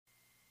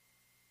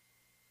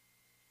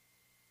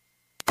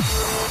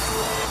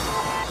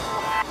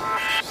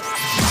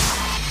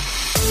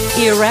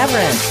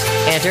Irreverent,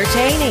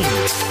 entertaining,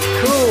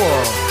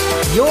 cool.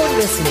 You're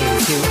listening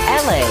to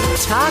LA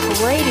Talk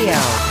Radio.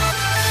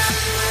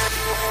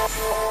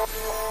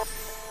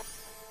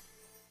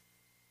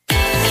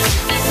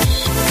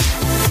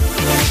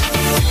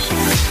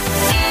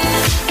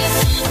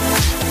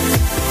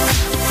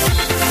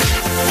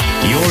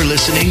 You're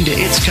listening to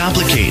It's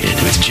Complicated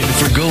with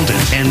Jennifer Golden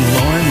and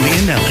Lauren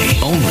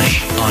Leonelli, only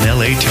on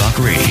LA Talk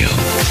Radio.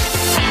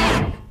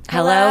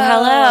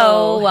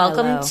 Hello.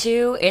 Welcome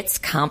to It's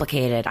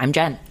Complicated. I'm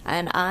Jen.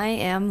 And I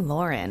am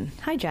Lauren.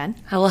 Hi, Jen.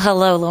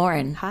 Hello,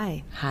 Lauren.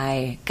 Hi.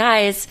 Hi.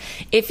 Guys,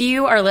 if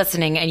you are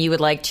listening and you would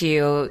like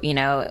to,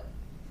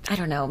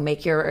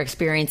 make your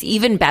experience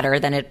even better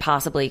than it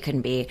possibly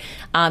could be,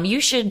 you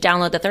should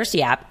download the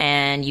Thirsty app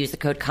and use the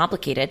code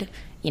COMPLICATED,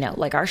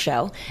 like our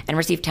show, and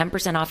receive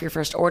 10% off your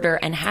first order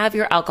and have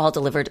your alcohol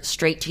delivered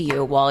straight to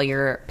you while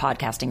you're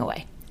podcasting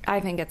away. I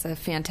think it's a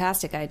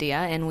fantastic idea,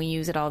 and we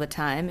use it all the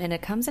time, and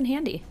it comes in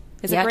handy.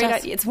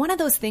 It's one of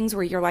those things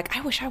where you're like,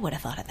 I wish I would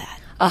have thought of that.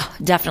 Oh,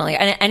 definitely.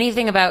 And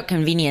anything about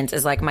convenience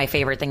is like my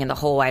favorite thing in the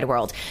whole wide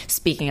world.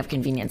 Speaking of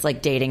convenience,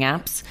 like dating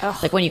apps,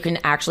 like when you can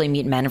actually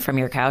meet men from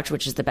your couch,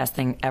 which is the best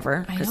thing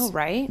ever. I know,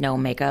 right? No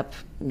makeup,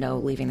 no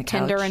leaving the couch.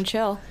 Tinder and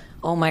chill.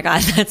 Oh my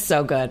God, that's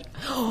so good.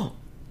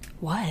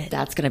 What?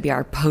 That's going to be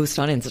our post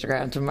on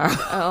Instagram tomorrow.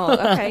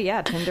 Oh, okay.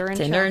 Yeah. Tinder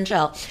and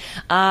chill.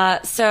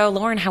 So,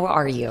 Lauren, how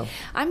are you?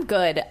 I'm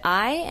good.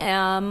 I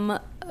am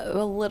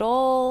a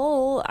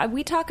little...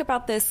 We talk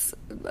about this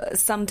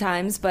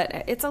sometimes,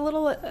 but it's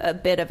a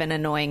bit of an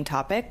annoying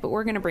topic, but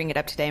we're going to bring it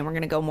up today, and we're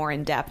going to go more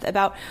in depth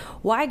about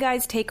why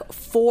guys take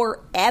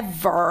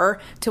forever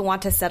to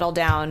want to settle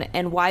down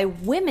and why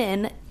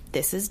women,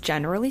 this is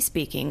generally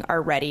speaking,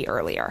 are ready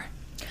earlier.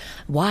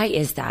 Why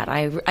is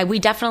that? We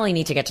definitely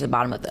need to get to the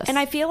bottom of this. And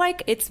I feel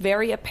like it's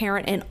very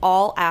apparent in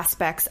all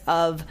aspects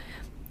of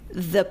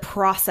the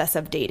process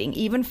of dating,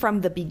 even from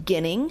the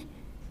beginning.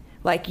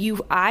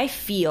 I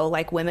feel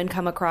like women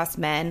come across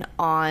men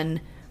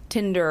on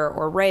Tinder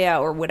or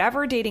Raya or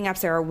whatever dating apps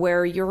there are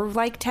where you're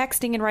like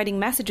texting and writing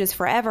messages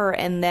forever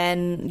and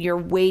then you're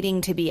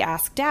waiting to be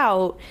asked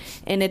out,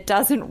 and it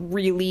doesn't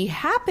really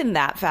happen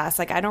that fast.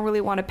 Like, I don't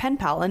really want a pen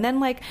pal. And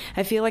then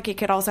I feel like it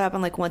could also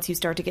happen once you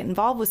start to get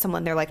involved with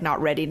someone, they're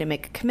not ready to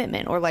make a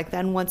commitment, or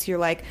then once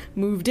you're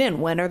moved in,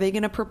 when are they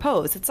going to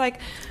propose? It's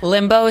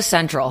limbo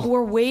central.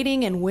 We're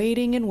waiting and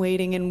waiting and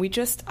waiting, and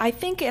I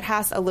think it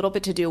has a little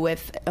bit to do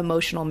with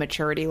emotional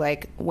maturity.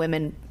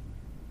 Women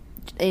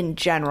in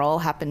general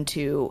happen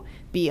to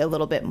be a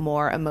little bit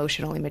more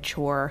emotionally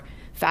mature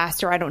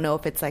faster. I don't know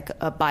if it's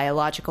a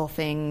biological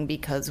thing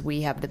because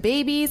we have the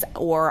babies,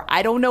 or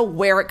I don't know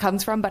where it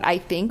comes from, but I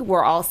think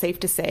we're all safe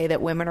to say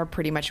that women are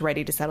pretty much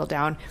ready to settle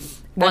down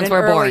once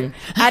we're born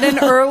at an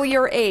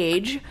earlier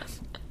age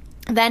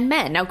than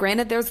men. Now,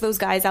 granted, there's those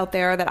guys out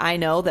there that I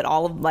know that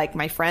all of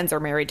my friends are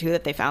married to,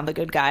 that they found the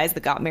good guys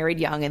that got married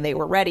young and they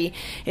were ready.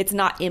 It's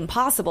not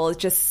impossible. It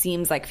just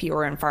seems like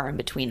fewer and far in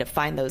between to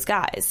find those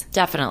guys.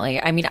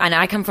 Definitely. I mean, and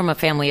I come from a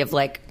family of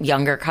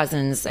younger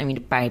cousins,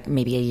 by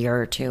maybe a year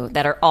or two,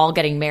 that are all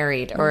getting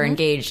married or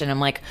engaged. And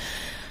I'm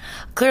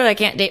clearly I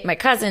can't date my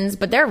cousins,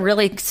 but they're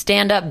really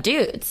stand-up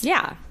dudes.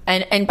 Yeah.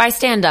 And by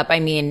stand-up,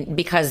 I mean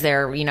because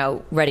they're,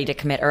 ready to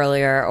commit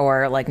earlier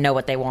or, know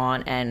what they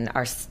want and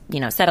are,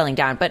 settling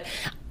down. But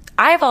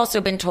I've also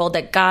been told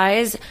that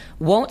guys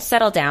won't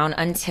settle down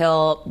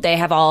until they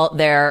have all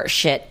their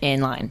shit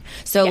in line.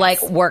 So,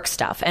 yes. Work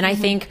stuff. And I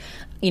think...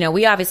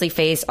 we obviously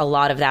face a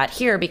lot of that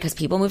here because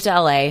people move to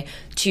LA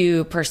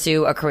to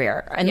pursue a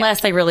career, unless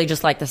they really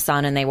just like the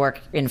sun and they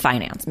work in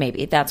finance.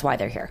 Maybe that's why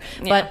they're here.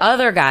 Yeah. But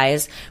other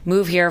guys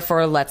move here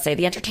for, let's say,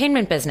 the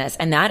entertainment business,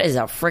 and that is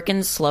a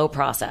freaking slow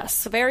process.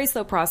 It's a very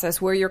slow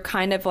process where you're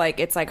kind of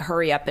it's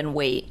hurry up and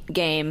wait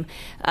game.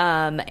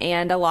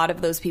 And a lot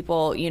of those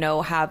people,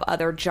 have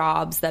other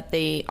jobs that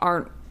they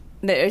aren't.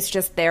 It's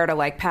just there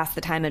to pass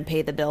the time and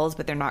pay the bills,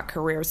 but they're not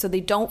careers, so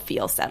they don't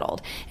feel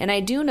settled. And I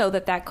do know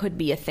that could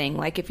be a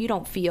thing. If you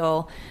don't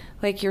feel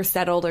like you're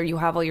settled or you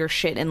have all your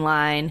shit in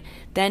line,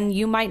 then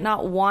you might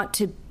not want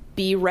to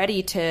be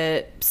ready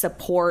to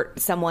support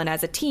someone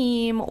as a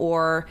team,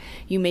 or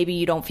maybe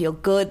you don't feel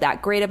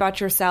that great about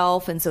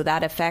yourself, and so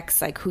that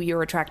affects who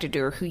you're attracted to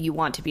or who you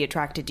want to be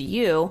attracted to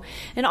you.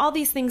 And all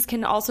these things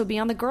can also be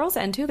on the girls'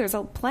 end too. There's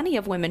plenty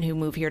of women who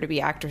move here to be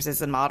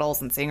actresses and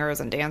models and singers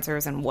and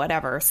dancers and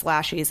whatever,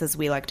 slashies as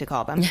we like to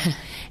call them.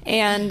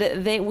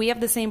 And we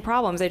have the same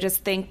problems. I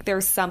just think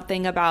there's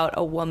something about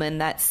a woman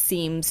that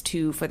seems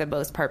to, for the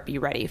most part, be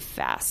ready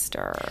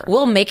faster.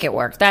 We'll make it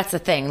work. That's the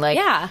thing.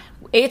 Yeah.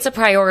 It's a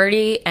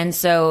priority, and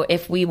so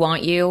if we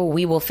want you,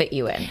 we will fit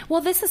you in.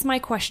 Well, this is my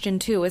question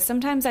too, is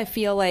sometimes I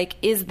feel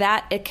is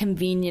that a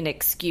convenient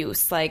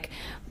excuse?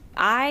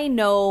 I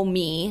know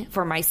me,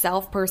 for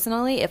myself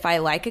personally, if I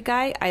like a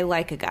guy, I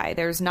like a guy.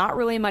 There's not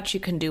really much you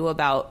can do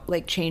about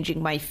like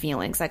changing my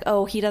feelings. Like,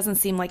 oh, he doesn't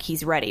seem like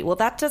he's ready. Well,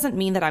 that doesn't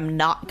mean that I'm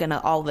not going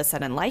to all of a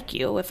sudden like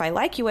you. If I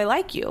like you, I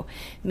like you.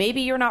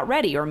 Maybe you're not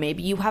ready, or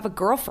maybe you have a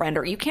girlfriend,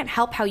 or you can't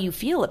help how you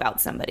feel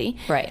about somebody.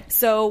 Right.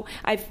 So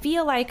I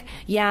feel like,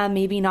 yeah,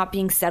 maybe not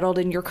being settled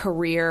in your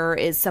career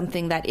is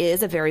something that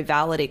is a very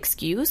valid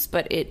excuse,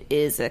 but it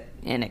is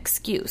an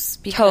excuse.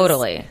 Because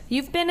Totally.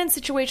 You've been in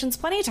situations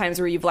plenty of times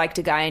where you've liked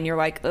a guy and you're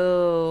like,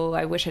 oh,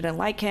 I wish I didn't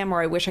like him,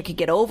 or I wish I could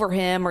get over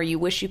him, or you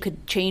wish you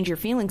could change your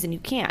feelings and you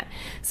can't.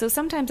 So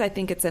sometimes I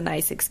think it's a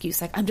nice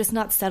excuse, like, I'm just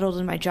not settled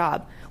in my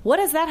job. What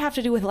does that have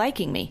to do with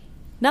liking me?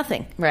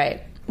 Nothing.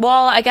 Right.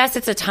 Well, I guess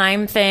it's a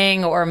time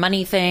thing or a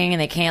money thing,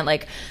 and they can't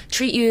like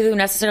treat you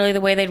necessarily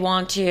the way they'd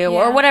want to,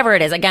 or whatever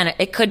it is. Again,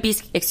 it could be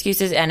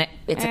excuses, and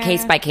it's a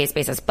case by case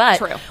basis. But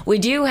True. We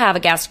do have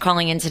a guest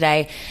calling in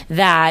today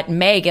that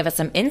may give us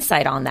some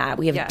insight on that.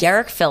 We have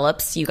Derek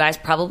Phillips. You guys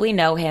probably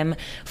know him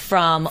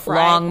from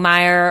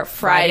Longmire,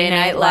 Friday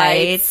Night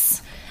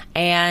Lights,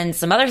 and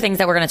some other things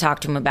that we're going to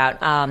talk to him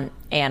about.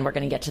 And we're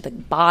going to get to the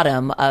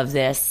bottom of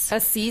this. A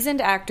seasoned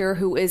actor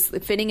who is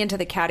fitting into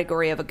the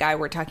category of a guy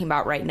we're talking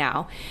about right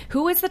now,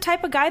 who is the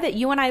type of guy that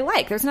you and I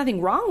like. There's nothing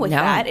wrong with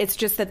that. It's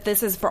just that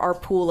this is for our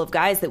pool of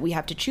guys that we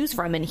have to choose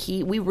from. And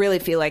we really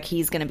feel like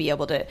he's going to be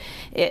able to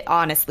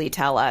honestly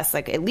tell us,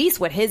 like, at least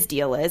what his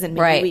deal is. And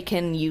maybe we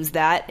can use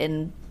that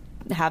and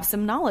have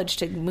some knowledge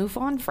to move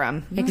on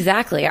from.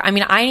 Exactly. I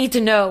mean, I need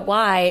to know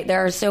why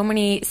there are so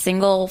many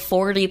single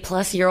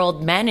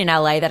 40-plus-year-old men in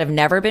LA that have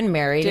never been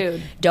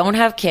married, don't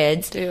have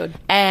kids,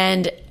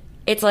 and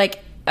it's like,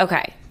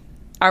 okay,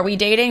 are we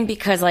dating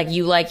because like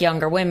you like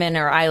younger women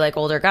or I like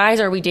older guys,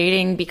 or are we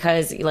dating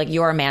because like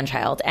you're a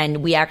man-child and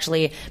we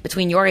actually,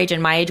 between your age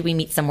and my age, we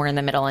meet somewhere in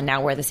the middle and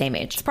now we're the same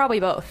age? It's probably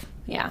both.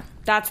 Yeah.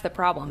 That's the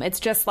problem. It's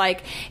just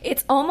like,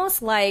 it's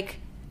almost like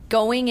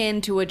going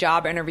into a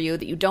job interview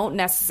that you don't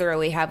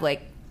necessarily have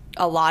like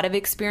a lot of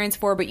experience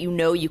for, but you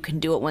know you can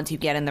do it once you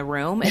get in the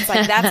room. It's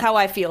like, that's how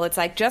I feel. It's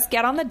like, just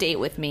get on the date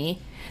with me.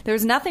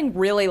 There's nothing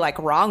really like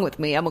wrong with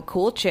me. I'm a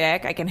cool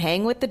chick. I can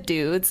hang with the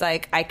dudes.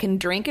 Like, I can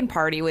drink and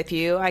party with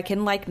you. I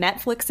can like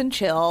Netflix and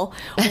chill,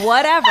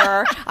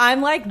 whatever.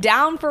 I'm like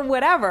down for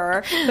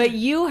whatever, but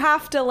you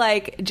have to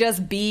like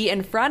just be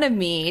in front of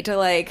me to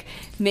like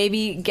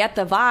maybe get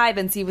the vibe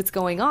and see what's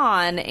going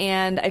on.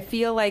 And I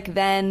feel like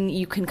then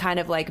you can kind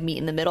of like meet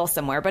in the middle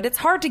somewhere, but it's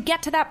hard to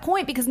get to that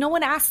point because no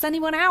one asks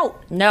anyone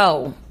out.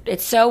 No,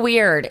 it's so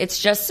weird. It's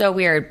just so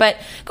weird. But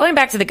going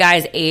back to the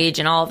guy's age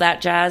and all of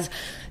that jazz,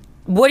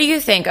 what do you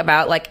think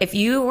about, like, if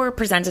you were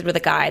presented with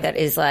a guy that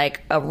is,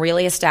 like, a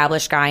really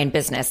established guy in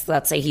business,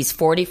 let's say he's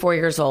 44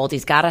 years old,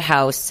 he's got a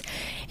house,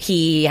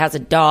 he has a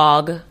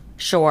dog,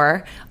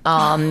 sure.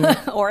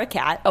 Or a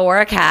cat.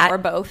 Or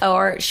both.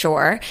 Or,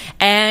 sure.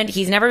 And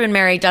he's never been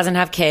married, doesn't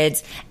have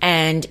kids,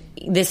 and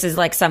this is,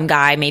 like, some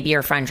guy maybe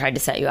your friend tried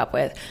to set you up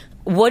with.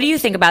 What do you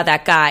think about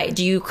that guy?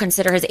 Do you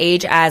consider his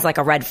age as like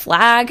a red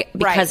flag?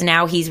 Because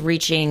now he's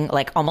reaching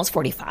like almost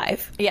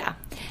 45. Yeah.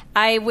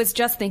 I was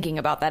just thinking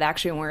about that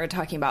actually when we were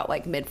talking about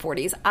like mid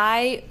 40s.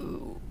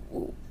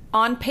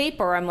 On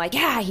paper, I'm like,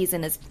 yeah, he's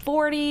in his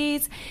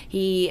 40s.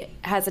 He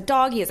has a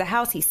dog. He has a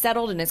house. He's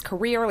settled in his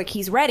career. Like,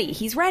 he's ready.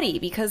 He's ready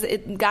because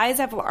guys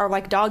are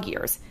like dog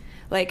years.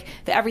 Like,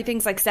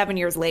 everything's like 7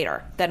 years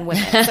later than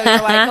women. So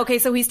you're like, okay,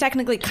 so he's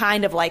technically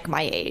kind of like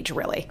my age,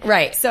 really.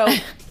 Right. So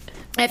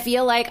I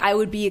feel like I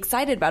would be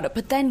excited about it.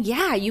 But then,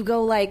 yeah, you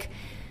go like,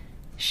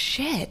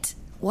 shit,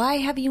 why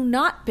have you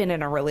not been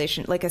in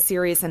a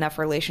serious enough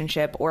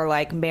relationship or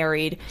like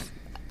married?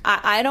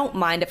 I don't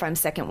mind if I'm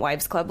second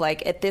wives club.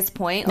 Like, at this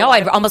point, no,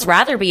 I'd almost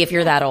rather be if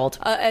you're that old.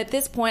 At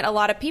this point, a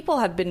lot of people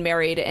have been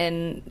married,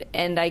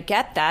 and I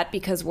get that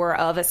because we're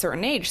of a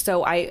certain age.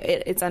 So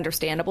it's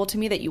understandable to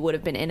me that you would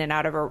have been in and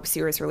out of a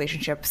serious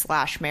relationship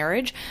 /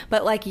 marriage.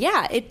 But like,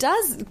 yeah, it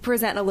does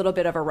present a little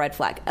bit of a red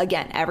flag.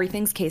 Again,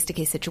 everything's case to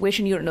case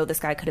situation. You don't know, this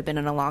guy could have been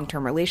in a long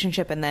term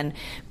relationship and then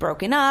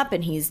broken up,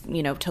 and he's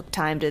took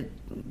time to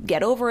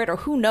get over it, or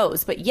who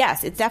knows. But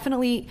yes, it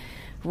definitely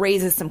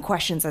raises some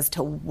questions as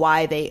to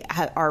why they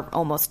are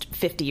almost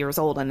 50 years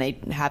old and they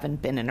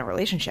haven't been in a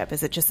relationship.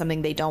 Is it just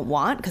something they don't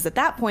want? Because at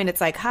that point, it's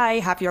like, hi,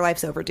 half your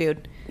life's over,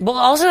 dude. Well,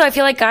 also, I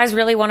feel like guys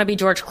really want to be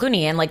George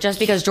Clooney. And like, just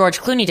because George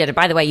Clooney did it,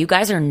 by the way, you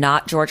guys are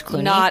not George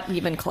Clooney. Not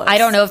even close. I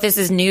don't know if this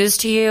is news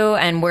to you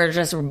and we're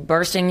just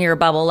bursting your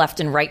bubble left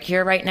and right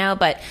here right now,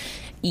 but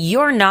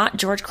you're not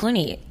George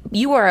Clooney.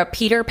 You are a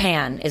Peter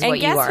Pan, is what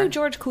you are. And guess who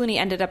George Clooney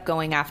ended up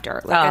going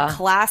after? Like a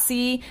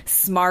classy,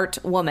 smart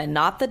woman.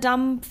 Not the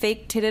dumb,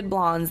 fake-titted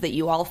blondes that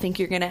you all think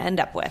you're going to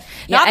end up with.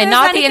 Yeah, and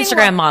not the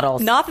Instagram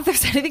models. Not that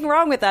there's anything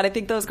wrong with that. I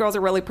think those girls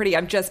are really pretty.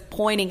 I'm just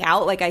pointing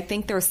out, like, I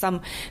think there's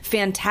some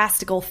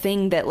fantastical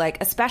thing that,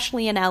 like,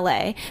 especially in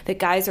LA, that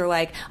guys are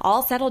like,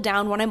 I'll settle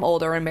down when I'm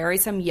older and marry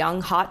some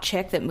young, hot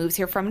chick that moves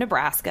here from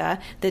Nebraska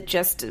that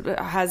just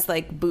has,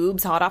 like,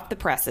 boobs hot off the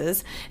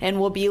presses and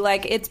will be,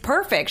 like, it's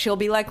perfect. She'll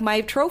be like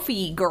my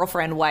trophy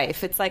girlfriend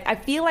wife. It's like, I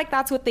feel like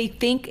that's what they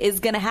think is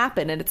going to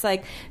happen. And it's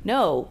like,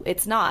 no,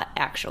 it's not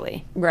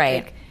actually.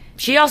 Right. Like,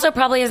 she also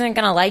probably isn't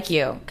going to like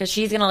you because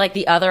she's going to like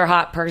the other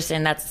hot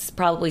person that's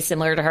probably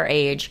similar to her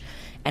age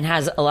and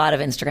has a lot of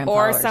Instagram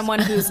or followers. someone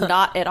who's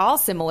not at all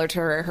similar to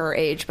her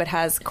age, but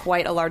has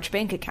quite a large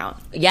bank account.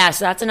 Yes,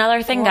 that's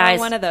another thing, Or guys.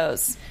 one of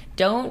those.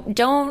 Don't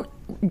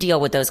deal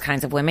with those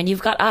kinds of women.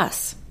 You've got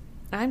us.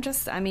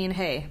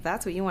 Hey,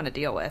 that's what you want to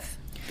deal with,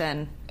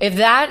 then. If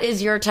that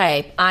is your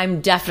type, I'm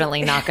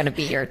definitely not going to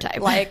be your type.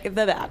 Like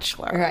The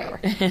Bachelor.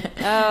 Right.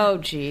 Oh,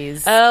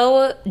 geez.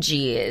 Oh,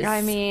 geez.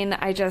 I mean,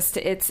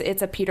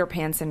 it's a Peter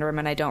Pan syndrome,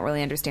 and I don't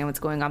really understand what's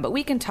going on. But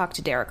we can talk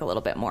to Derek a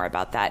little bit more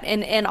about that,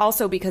 and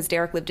also because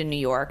Derek lived in New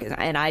York,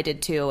 and I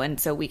did too, and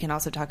so we can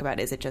also talk about,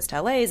 is it just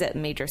LA? Is it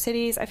major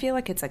cities? I feel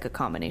like it's like a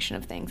combination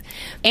of things.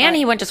 And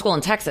he went to school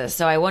in Texas,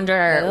 so I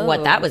wonder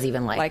what that was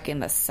even like. Like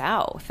in the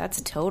South, that's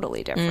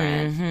totally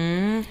different.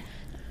 Mm-hmm.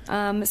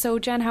 So,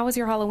 Jen, how was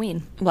your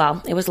Halloween?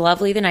 Well, it was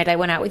lovely the night I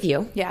went out with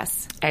you.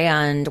 Yes.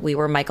 And we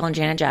were Michael and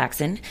Janet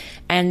Jackson.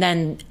 And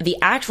then the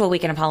actual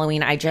weekend of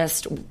Halloween, I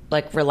just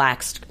like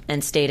relaxed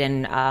and stayed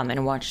in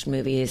and watched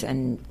movies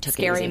and took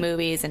Scary it easy.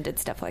 movies and did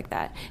stuff like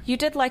that. You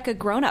did like a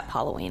grown-up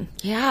Halloween.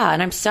 Yeah,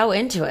 and I'm so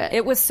into it.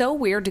 It was so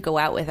weird to go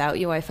out without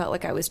you. I felt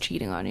like I was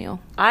cheating on you.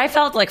 I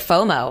felt like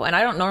FOMO, and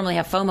I don't normally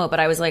have FOMO, but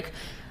I was like,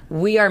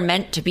 we are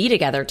meant to be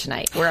together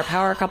tonight. We're a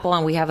power couple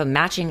and we have a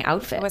matching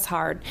outfit. It was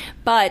hard.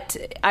 But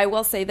I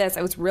will say this.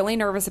 I was really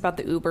nervous about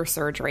the Uber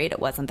surge rate. It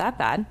wasn't that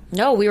bad.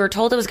 No, we were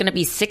told it was going to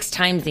be 6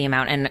 times the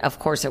amount. And of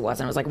course it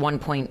wasn't. It was like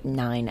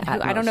 1.9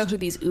 at I don't know most. who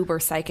these Uber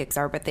psychics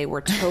are, but they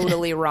were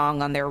totally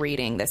wrong on their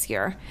reading this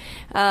year.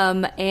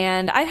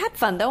 And I had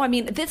fun, though. I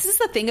mean, this is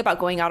the thing about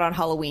going out on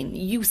Halloween.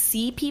 You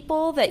see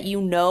people that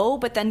you know,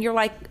 but then you're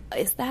like,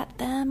 is that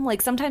them?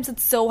 Like, sometimes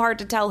it's so hard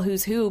to tell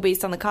who's who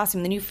based on the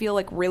costume. Then you feel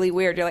like really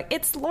weird. You're like,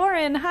 it's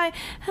Lauren, hi,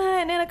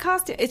 and in a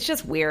costume. It's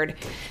just weird.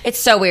 It's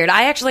so weird.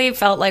 I actually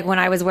felt like when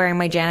I was wearing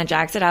my Janet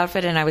Jackson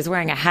outfit and I was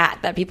wearing a hat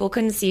that people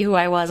couldn't see who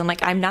I was. I'm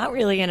like, I'm not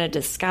really in a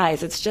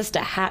disguise. It's just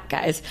a hat,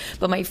 guys.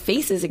 But my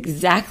face is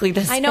exactly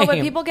the same. I know,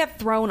 but people get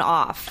thrown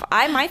off.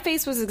 My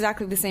face was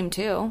exactly the same,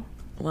 too.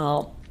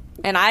 Well,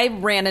 and I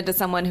ran into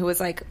someone who was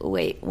like,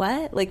 wait,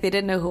 what? Like, they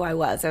didn't know who I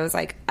was. I was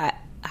like,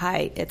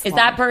 hi, it's is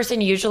Lauren. that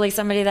person usually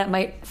somebody that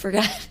might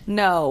forget?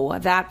 No,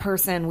 that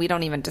person, we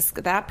don't even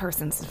that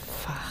person's...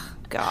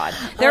 God.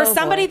 There's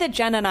somebody that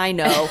Jen and I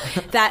know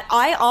that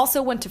I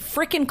also went to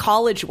freaking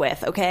college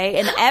with, okay?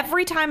 And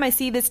every time I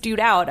see this dude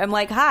out, I'm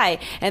like, hi.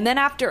 And then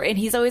and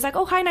he's always like,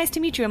 oh, hi, nice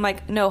to meet you. I'm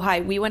like, no, hi,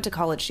 we went to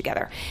college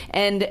together.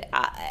 And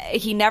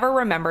he never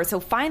remembers. So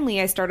finally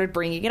I started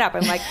bringing it up.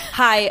 I'm like,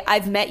 hi,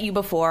 I've met you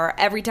before.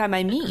 Every time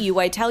I meet you,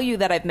 I tell you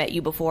that I've met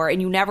you before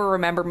and you never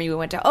remember me. We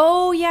went to,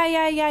 oh,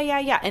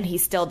 yeah. And he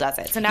still does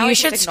it. So now You I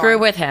should just screw ignore him.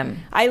 with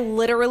him. I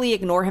literally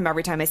ignore him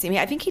every time I see him.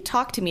 I think he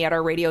talked to me at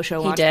our radio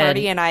show launch did.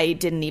 party, and I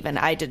didn't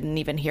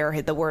even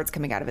hear the words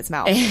coming out of his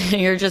mouth.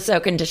 You're just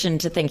so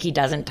conditioned to think he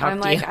doesn't talk I'm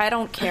to like, you. I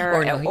don't care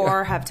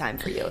or have time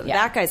for you. Yeah.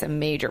 That guy's a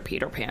major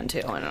Peter Pan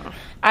too. I don't know.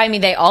 I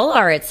mean, they all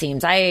are, it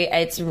seems.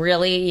 It's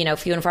really,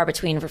 few and far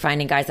between for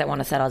finding guys that want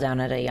to settle down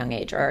at a young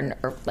age or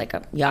like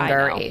a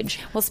younger age.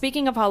 Well,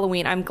 speaking of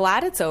Halloween, I'm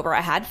glad it's over.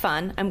 I had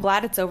fun. I'm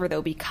glad it's over,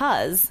 though,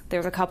 because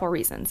there's a couple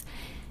reasons.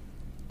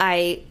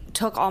 I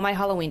took all my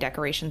Halloween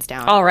decorations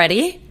down.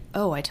 Already?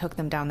 Oh, I took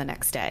them down the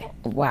next day.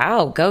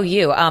 Wow, go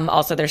you.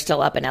 Also, they're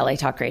still up in LA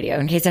Talk Radio,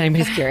 in case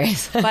anybody's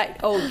curious. But,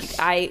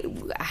 I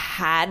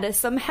had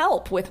some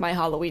help with my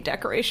Halloween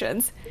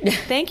decorations.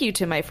 Thank you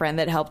to my friend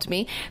that helped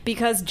me,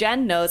 because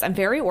Jen knows I'm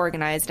very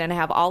organized and I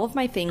have all of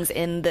my things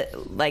in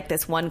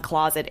this one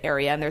closet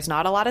area, and there's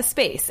not a lot of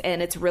space.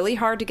 And it's really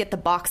hard to get the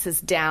boxes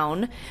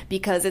down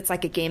because it's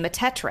like a game of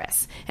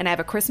Tetris. And I have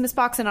a Christmas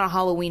box and a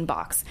Halloween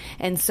box.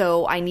 And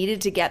so I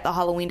needed to get the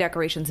Halloween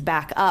decorations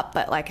back up,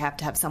 but I have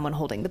to have someone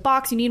holding the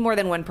box. You need more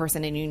than one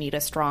person, and you need a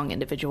strong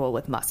individual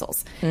with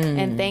muscles.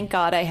 And thank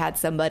God I had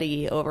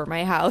somebody over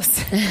my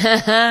house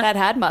that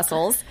had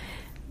muscles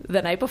the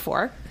night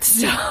before.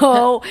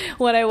 So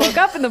when I woke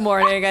up in the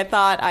morning, I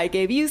thought, I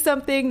gave you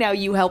something, now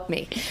you help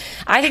me.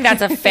 I think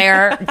that's a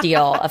fair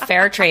deal, a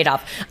fair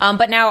trade-off.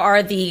 But now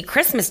are the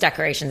Christmas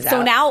decorations out?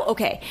 So now,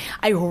 okay,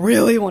 I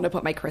really want to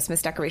put my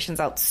Christmas decorations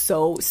out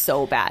so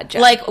bad,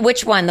 Jen. Like,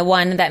 which one? The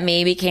one that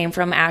maybe came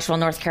from Asheville,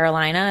 North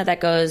Carolina,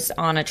 that goes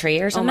on a tree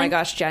or something? Oh my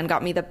gosh, Jen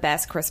got me the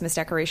best Christmas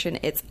decoration.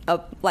 It's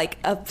a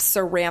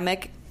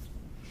ceramic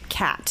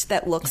cat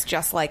that looks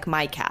just like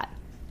my cat.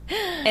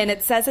 And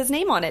it says his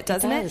name on it,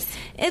 doesn't it?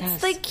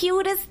 It's the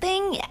cutest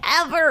thing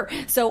ever.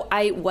 So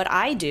what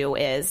I do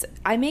is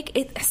I make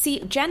it. See,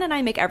 Jen and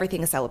I make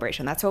everything a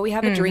celebration. That's why we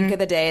have a drink of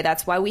the day.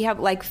 That's why we have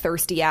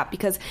Thirsty app,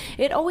 because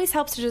it always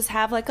helps to just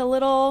have a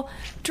little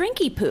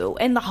drinky poo.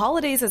 And the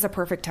holidays is a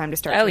perfect time to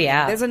start. Oh, drinking.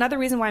 yeah. There's another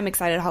reason why I'm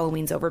excited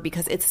Halloween's over,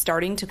 because it's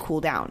starting to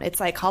cool down.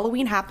 It's like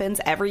Halloween happens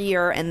every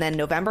year, and then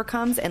November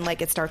comes, and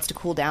it starts to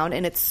cool down,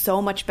 and it's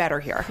so much better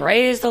here.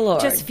 Praise the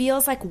Lord. It just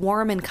feels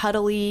warm and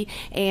cuddly,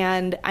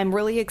 and I'm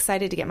really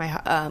excited to get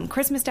my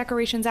Christmas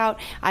decorations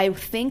out. I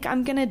think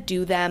I'm going to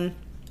do them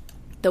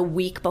the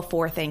week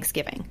before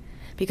Thanksgiving.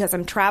 Because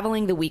I'm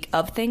traveling the week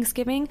of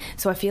Thanksgiving,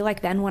 so I feel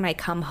like then when I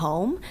come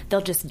home,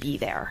 they'll just be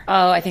there.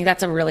 Oh, I think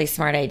that's a really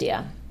smart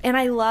idea. And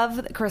I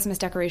love Christmas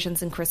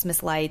decorations and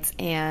Christmas lights,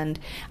 and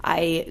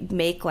I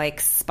make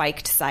like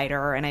spiked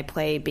cider, and I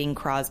play Bing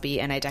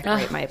Crosby, and I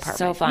decorate my apartment.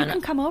 So fun. You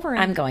can come over. And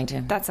I'm going to.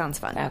 That sounds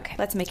fun. Okay.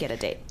 Let's make it a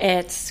date.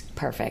 It's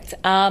perfect.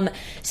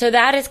 So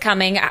that is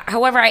coming.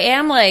 However, I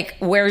am like,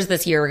 where's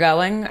this year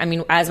going? I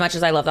mean, as much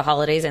as I love the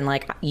holidays, and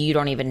like, you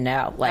don't even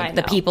know. Like,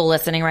 the people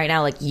listening right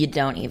now, like, you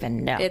don't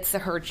even know. It's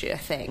her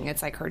thing.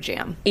 It's like her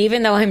jam.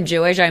 Even though I'm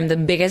Jewish, I'm the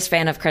biggest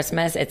fan of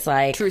Christmas. It's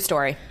like... True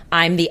story.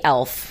 I'm the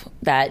elf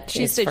that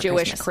She's is the for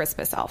Jewish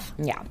Christmas elf.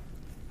 Yeah.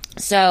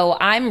 So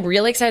I'm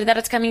really excited that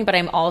it's coming, but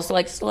I'm also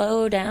like,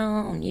 slow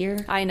down,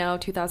 year. I know,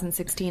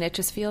 2016. It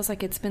just feels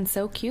like it's been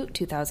so cute,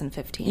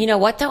 2015. You know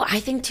what, though?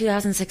 I think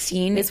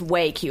 2016 is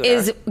way cuter.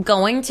 Is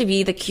going to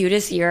be the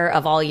cutest year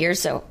of all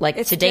years. So, like,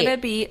 it's to date. It's going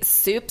to be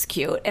soups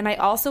cute. And I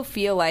also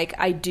feel like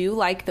I do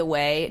like the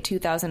way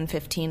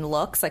 2015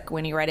 looks, like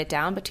when you write it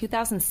down. But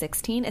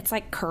 2016, it's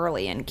like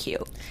curly and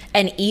cute.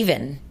 And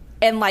even.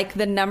 And like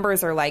the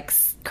numbers are like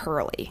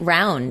curly,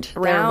 round.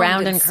 They're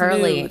round and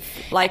curly,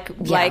 like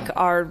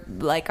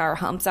our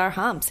humps are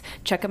humps.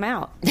 Check them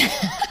out.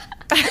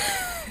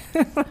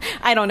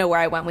 I don't know where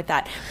I went with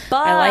that,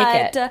 but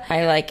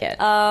I like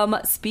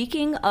it.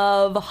 Speaking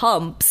of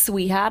humps,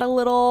 we had a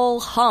little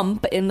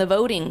hump in the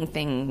voting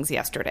things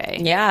yesterday.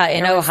 Yeah,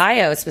 in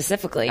Ohio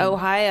specifically.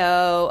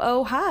 Ohio.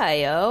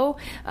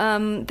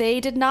 They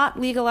did not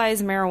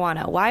legalize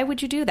marijuana. Why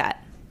would you do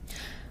that?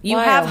 You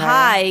have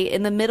high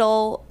in the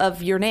middle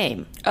of your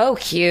name. Oh,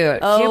 cute.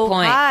 Cute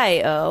point.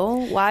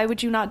 Ohio. Why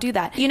would you not do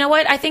that? You know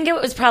what? I think it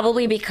was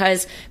probably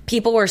because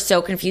people were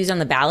so confused on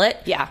the ballot.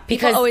 Yeah.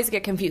 People always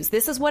get confused.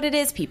 This is what it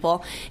is,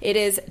 people. It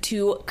is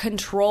to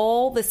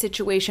control the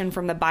situation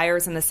from the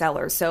buyers and the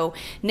sellers. So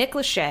Nick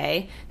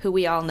Lachey, who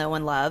we all know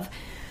and love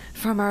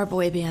from our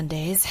boy band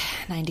days,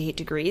 98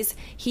 Degrees,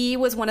 he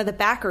was one of the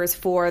backers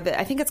for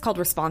I think it's called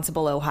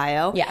Responsible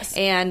Ohio. Yes.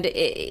 And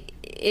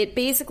it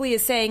basically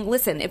is saying,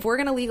 listen, if we're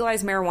going to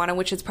legalize marijuana,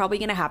 which is probably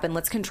going to happen,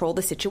 let's control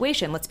the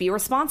situation. Let's be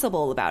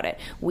responsible about it.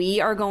 We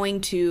are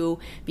going to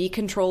be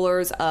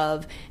controllers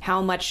of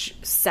how much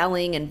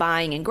selling and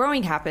buying and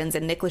growing happens.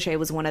 And Nick Lachey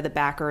was one of the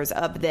backers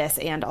of this,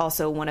 and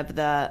also one of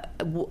the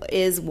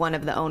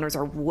owners,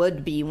 or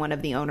would be one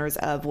of the owners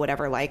of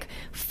whatever like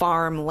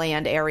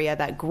farmland area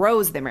that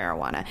grows the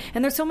marijuana.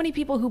 And there's so many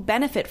people who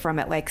benefit from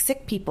it, like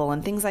sick people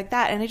and things like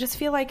that. And I just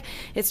feel like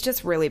it's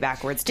just really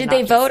backwards. Did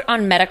they vote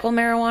on medical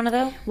marijuana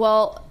though?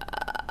 Well,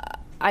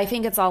 I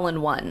think it's all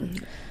in one.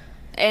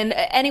 And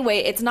anyway,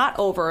 it's not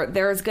over.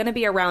 There's going to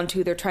be a round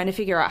two. They're trying to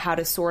figure out how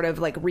to sort of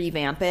like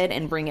revamp it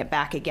and bring it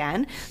back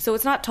again. So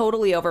it's not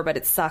totally over, but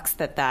it sucks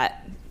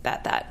that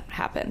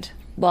happened.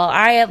 Well,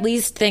 I at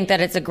least think that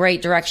it's a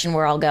great direction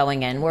we're all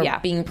going in. We're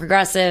being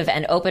progressive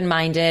and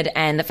open-minded,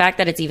 and the fact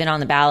that it's even on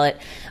the ballot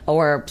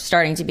or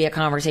starting to be a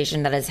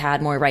conversation that is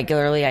had more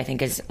regularly, I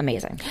think is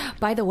amazing.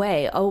 By the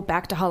way,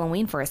 back to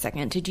Halloween for a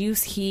second. Did you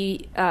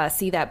see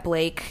that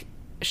Blake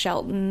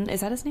Shelton,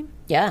 is that his name?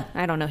 Yeah.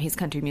 I don't know. He's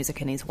country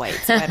music and he's white,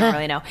 so I don't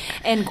really know.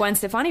 And Gwen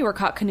Stefani were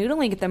caught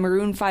canoodling at the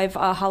Maroon 5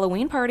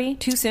 Halloween party.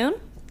 Too soon?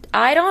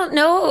 I don't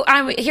know.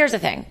 Here's the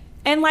thing.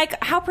 And,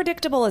 like, how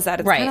predictable is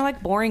that? It's kind of,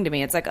 like, boring to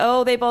me. It's like,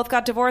 oh, they both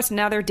got divorced and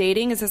now they're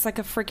dating. Is this, like,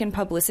 a freaking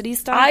publicity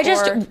stunt? I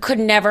just could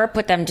never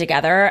put them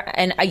together.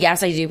 And,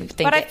 yes, I do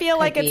think But I feel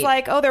like it's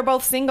like, oh, they're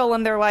both single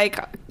and they're, like,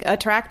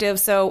 attractive.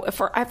 So,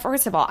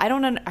 first of all,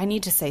 I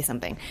need to say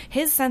something.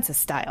 His sense of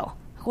style.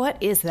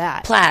 What is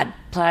that?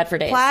 Plaid for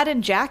days. Plaid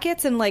and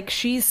jackets, and like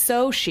she's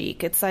so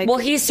chic. It's like, well,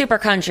 he's super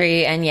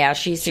country, and yeah,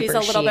 she's super. She's a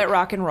little bit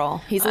rock and roll.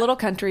 He's a little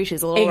country.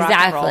 She's a little rock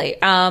and roll.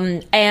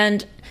 Exactly.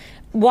 And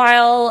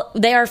while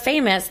they are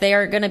famous, they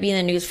are going to be in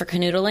the news for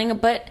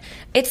canoodling. But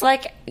it's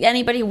like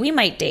anybody we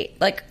might date.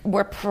 Like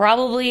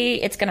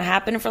it's going to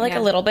happen for like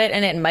a little bit,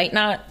 and it might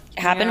not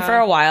happen for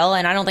a while.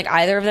 And I don't think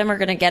either of them are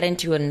going to get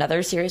into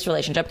another serious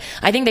relationship.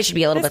 I think they should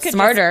be a little bit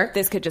smarter.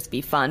 This could just be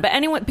fun.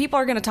 But people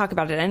are going to talk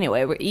about it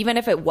anyway. Even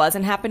if it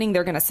wasn't happening,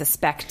 they're going to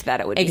suspect that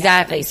it would be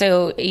happening.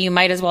 So you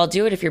might as well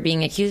do it if you're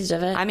being accused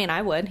of it. I mean,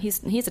 I would.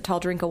 He's a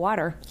tall drink of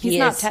water. He's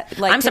not.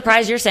 I'm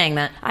surprised you're saying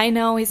that. I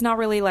know he's not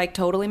really like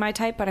totally my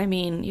type, but I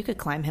mean, you could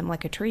climb him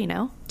like a tree,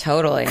 no?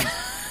 Totally.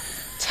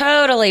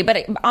 Totally.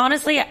 But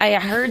honestly, I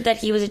heard that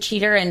he was a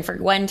cheater, and for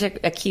Gwen to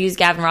accuse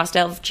Gavin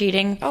Rossdale of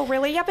cheating. Oh,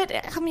 really? Yeah, but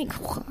I mean,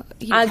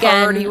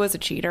 heard he was a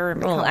cheater.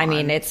 Well, I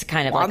mean, it's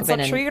kind of once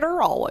like a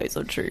cheater, always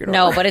a cheater.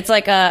 No, but it's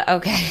like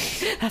okay.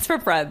 That's for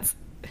Friends.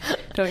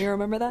 Don't you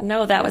remember that?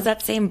 No, that was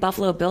that same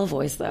Buffalo Bill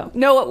voice, though.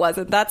 No, it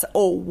wasn't. That's,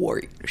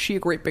 wait, is she a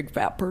great big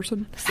fat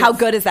person? How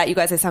good is that, you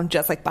guys? I sound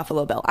just like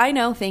Buffalo Bill. I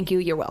know. Thank you.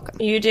 You're welcome.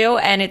 You do,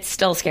 and it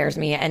still scares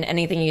me. And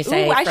anything you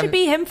say. I should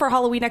be him for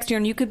Halloween next year,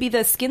 and you could be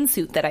the skin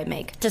suit that I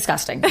make.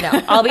 Disgusting.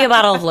 No, I'll be a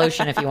bottle of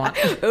lotion if you want.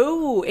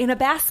 Ooh, in a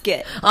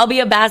basket. I'll be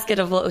a basket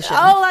of lotion.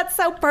 Oh, that's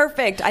so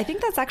perfect. I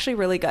think that's actually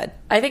really good.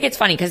 I think it's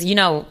funny because,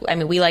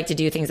 we like to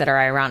do things that are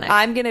ironic.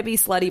 I'm going to be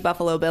slutty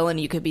Buffalo Bill, and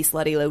you could be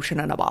slutty lotion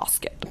in a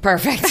basket.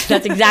 Perfect.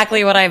 That's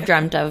exactly what I've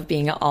dreamt of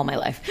being all my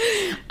life.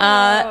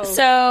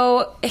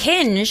 So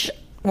Hinge,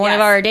 one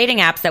of our dating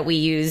apps that we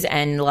use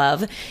and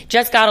love,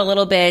 just got a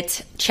little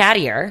bit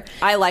chattier.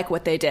 I like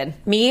what they did.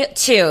 Me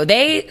too.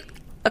 They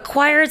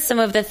acquired some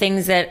of the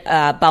things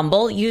that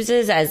Bumble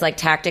uses as like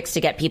tactics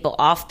to get people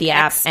off the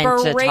app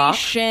and to talk.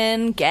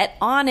 Get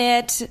on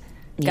it.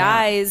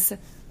 Guys,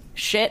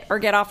 shit or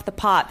get off the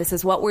pot. This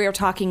is what we are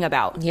talking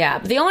about. Yeah.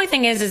 But the only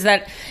thing is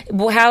that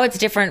how it's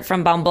different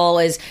from Bumble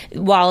is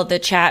while the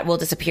chat will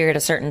disappear at a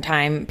certain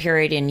time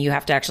period and you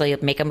have to actually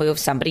make a move,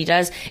 somebody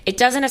does, it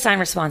doesn't assign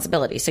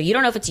responsibility. So you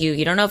don't know if it's you.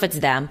 You don't know if it's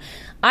them.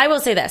 I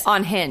will say this.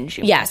 On Hinge.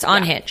 Yes,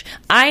 on Hinge.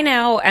 I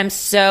now am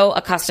so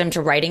accustomed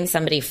to writing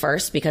somebody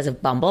first because of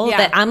Bumble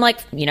that I'm like,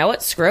 you know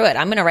what? Screw it.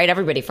 I'm going to write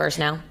everybody first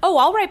now. Oh,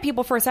 I'll write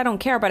people first. I don't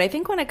care. But I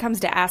think when it comes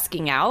to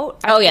asking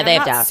out, they have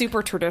not to ask.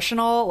 Super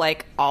traditional,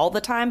 like all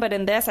the time. But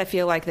in this, I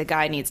feel like the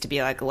guy needs to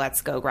be like,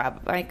 let's go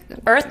grab like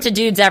Earth to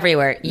dudes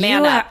everywhere.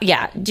 Man up.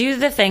 Do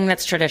the thing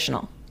that's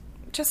traditional.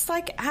 Just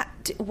like,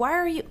 why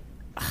are you?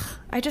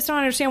 I just don't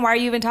understand. Why are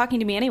you even talking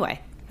to me anyway?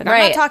 Like,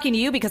 Right. I'm not talking to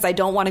you because I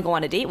don't want to go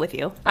on a date with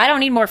you. I don't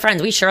need more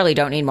friends. We surely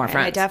don't need more And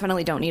friends. I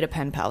definitely don't need a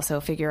pen pal, so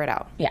figure it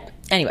out. Yeah.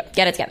 Anyway,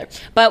 get it together.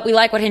 But we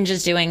like what Hinge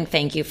is doing.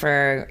 Thank you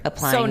for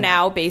applying. So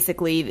now,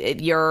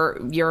 basically,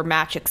 your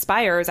match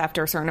expires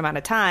after a certain amount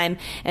of time,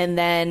 and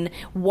then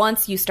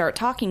once you start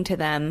talking to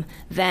them,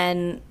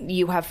 then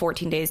you have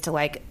 14 days to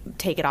like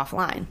take it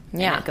offline.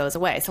 Yeah. And it goes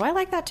away. So I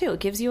like that too.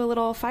 It gives you a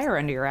little fire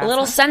under your ass. A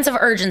little huh? sense of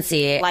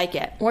urgency. Like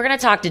it. We're going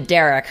to talk to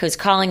Derek, who's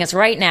calling us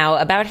right now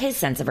about his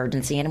sense of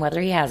urgency and whether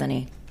he has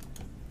any.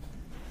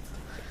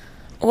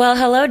 Well,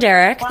 hello,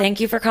 Derek. Thank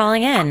you for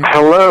calling in.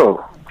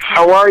 Hello.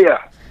 How are you?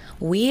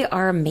 We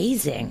are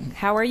amazing.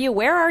 How are you?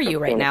 Where are you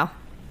right now?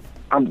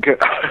 I'm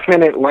good. I'm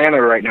in Atlanta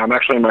right now. I'm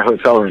actually in my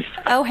hotel room.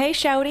 Oh, hey,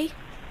 Shouty.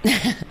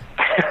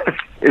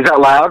 Is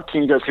that loud?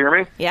 Can you guys hear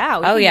me? Yeah.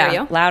 We can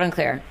hear you. Loud and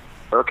clear.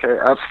 Okay,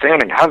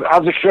 outstanding.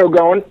 How's the show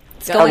going?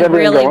 It's going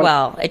really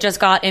well. It just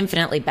got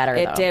infinitely better,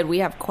 It though. did. We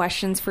have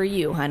questions for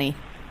you, honey.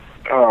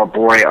 Oh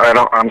boy,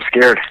 I'm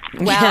scared.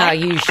 Yeah,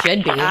 you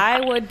should be.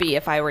 I would be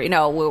if I were.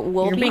 No,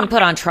 we'll You're be being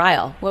put on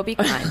trial. We'll be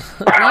kind.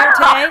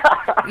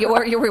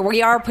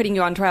 We are putting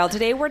you on trial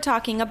today. We're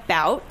talking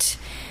about.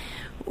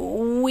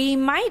 We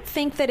might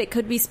think that it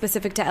could be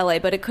specific to LA,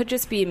 but it could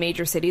just be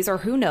major cities, or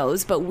who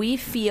knows. But we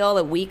feel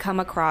that we come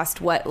across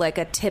what like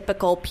a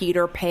typical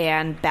Peter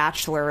Pan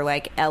bachelor,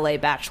 like LA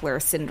bachelor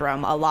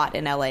syndrome, a lot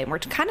in LA, and we're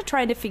kind of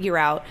trying to figure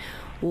out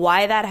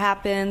why that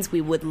happens. We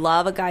would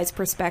love a guy's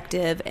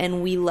perspective,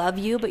 and we love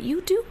you, but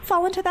you do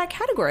fall into that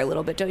category a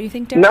little bit, don't you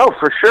think, Derek? No,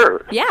 for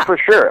sure. Yeah. For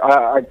sure.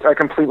 I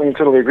completely and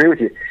totally agree with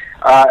you.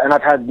 And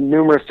I've had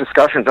numerous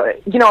discussions.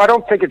 I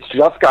don't think it's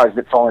just guys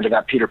that fall into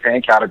that Peter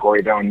Pan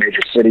category, though, in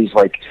major cities.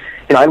 Like,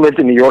 I lived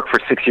in New York for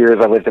 6 years.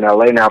 I lived in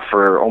LA now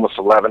for almost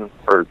 11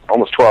 or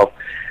almost 12.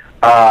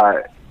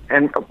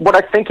 And what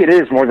I think it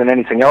is more than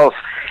anything else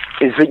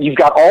is that you've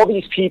got all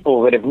these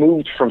people that have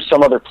moved from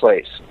some other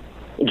place.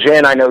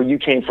 Jen, I know you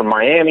came from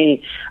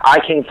Miami.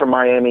 I came from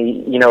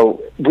Miami.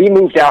 We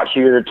moved out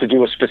here to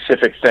do a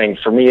specific thing.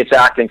 For me, it's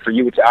acting. For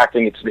you, it's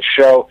acting. It's the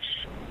show.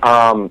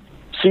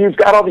 So you've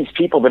got all these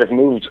people that have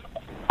moved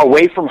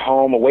away from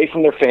home, away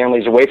from their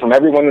families, away from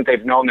everyone that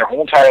they've known their whole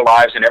entire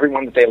lives and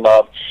everyone that they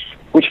love,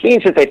 which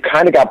means that they've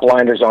kind of got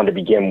blinders on to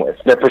begin with.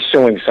 They're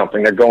pursuing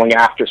something. They're going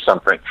after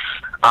something,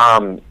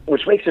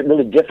 which makes it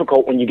really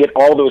difficult when you get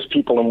all those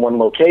people in one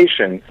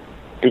location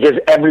because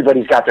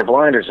everybody's got their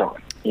blinders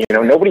on.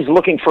 Nobody's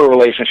looking for a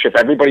relationship.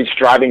 Everybody's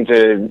striving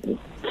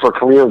for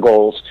career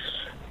goals.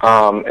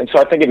 And so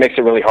I think it makes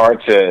it really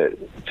hard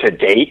to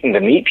date and to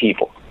meet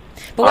people.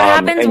 But what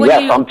happens when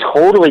yes, I'm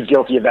totally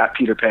guilty of that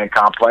Peter Pan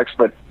complex,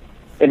 but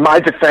in my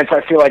defense,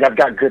 I feel like I've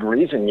got good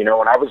reason. When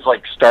I was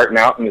like starting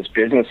out in this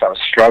business, I was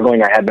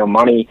struggling. I had no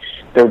money.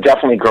 There were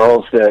definitely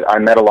girls that I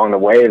met along the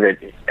way that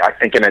I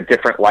think in a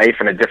different life,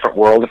 in a different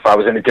world, if I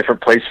was in a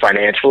different place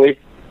financially,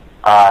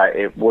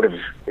 it would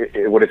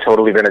have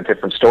totally been a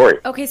different story.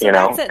 Okay, so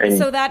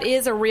so that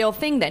is a real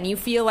thing then. You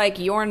feel like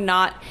you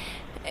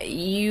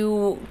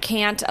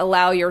can't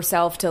allow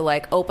yourself to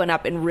like open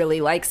up and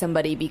really like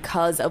somebody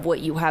because of what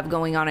you have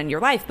going on in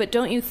your life. But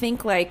don't you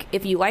think like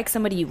if you like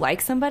somebody,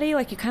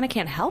 like you kind of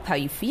can't help how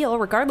you feel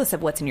regardless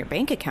of what's in your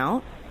bank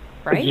account,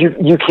 right?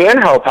 You can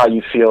help how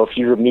you feel if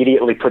you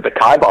immediately put the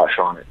kibosh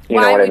on it. You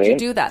know what I mean? Why would you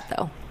do that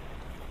though?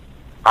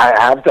 I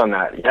have done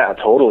that. Yeah,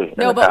 totally.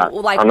 No, but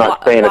like, I'm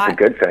not saying it's a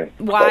good thing.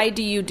 Why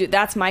do you do?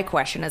 That's my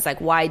question. Is like,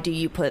 why do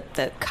you put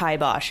the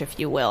kibosh, if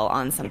you will,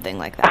 on something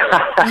like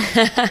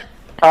that?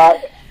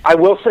 I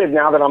will say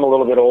now that I'm a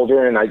little bit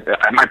older and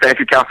my bank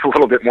account's a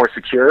little bit more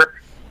secure,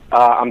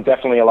 I'm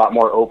definitely a lot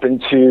more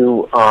open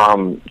to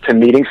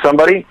meeting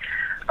somebody.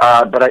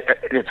 But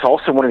it's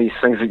also one of these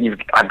things that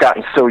I've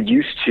gotten so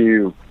used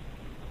to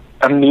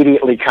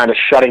immediately kind of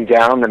shutting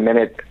down the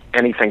minute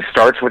anything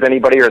starts with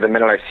anybody or the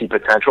minute I see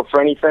potential for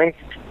anything,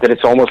 that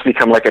it's almost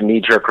become like a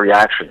knee-jerk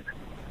reaction.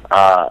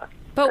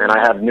 And I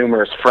have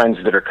numerous friends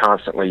that are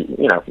constantly,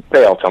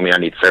 they all tell me I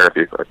need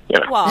therapy, but,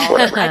 Well,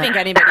 whatever. I think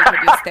anybody could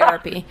use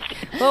therapy.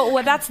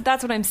 Well, that's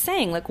what I'm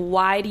saying. Like,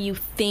 why do you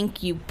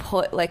think you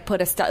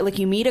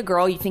you meet a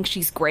girl, you think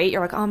she's great,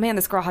 you're like, oh man,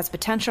 this girl has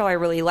potential, I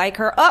really like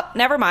her. Oh,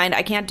 never mind,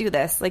 I can't do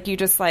this. Like, you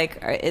just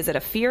is it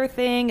a fear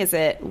thing? Is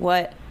it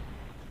what?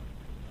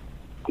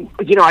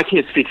 I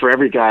can't speak for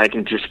every guy. I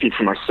can just speak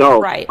for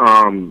myself. Right.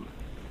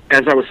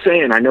 As I was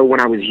saying, I know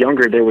when I was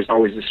younger, there was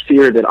always this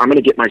fear that I'm going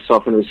to get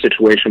myself into a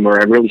situation where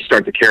I really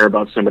start to care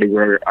about somebody,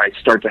 where I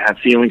start to have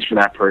feelings for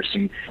that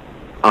person,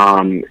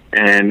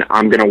 and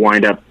I'm going to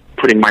wind up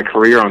putting my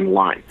career on the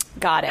line.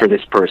 Got it. For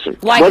this person.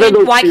 Why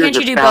can't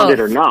you do both?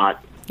 Or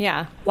not,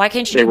 yeah. Why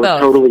can't you they do were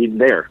both? totally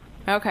there.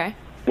 Okay.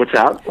 What's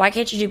that? Why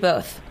can't you do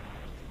both?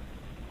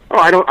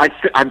 Oh,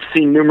 I've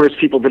seen numerous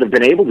people that have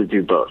been able to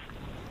do both.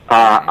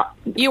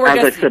 You were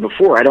as I said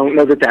before, I don't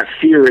know that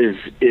fear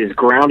is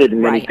grounded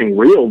in anything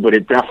real, but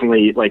it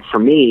definitely, for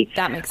me,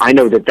 that makes sense. I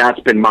know that's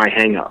been my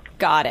hang-up.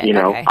 Got it.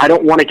 Okay. I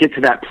don't want to get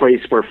to that place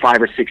where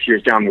 5 or 6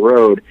 years down the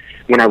road,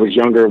 when I was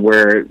younger,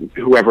 where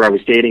whoever I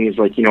was dating is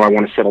like, I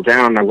want to settle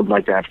down and I would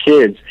like to have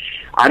kids.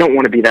 I don't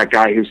want to be that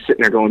guy who's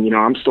sitting there going,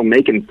 I'm still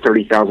making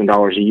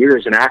 $30,000 a year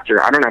as an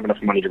actor. I don't have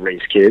enough money to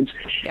raise kids,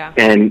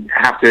 and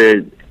have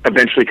to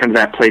eventually come to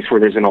that place where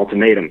there's an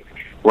ultimatum,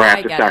 where I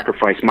have to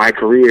sacrifice my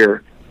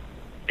career,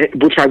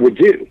 which I would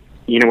do.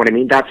 You know what I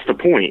mean? That's the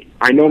point.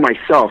 I know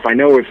myself. I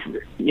know if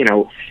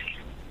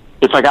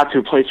I got to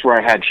a place where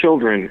I had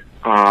children,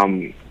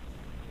 and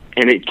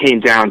it came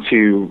down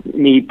to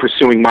me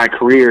pursuing my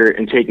career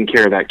and taking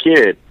care of that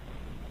kid,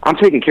 I'm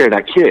taking care of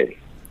that kid.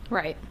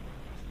 Right.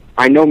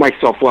 I know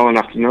myself well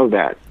enough to know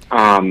that.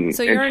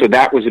 So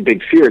that was a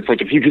big fear. It's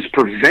like, if you just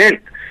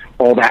prevent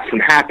all that from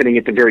happening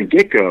at the very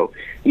get-go,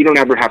 you don't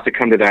ever have to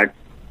come to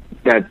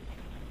that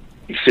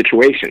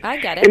situation. I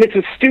get it. And it's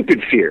a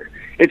stupid fear.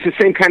 It's the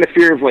same kind of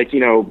fear of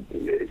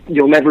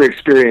you'll never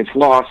experience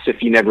loss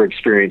if you never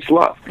experience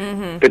love.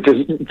 Mm-hmm. But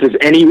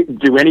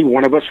do any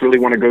one of us really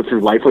want to go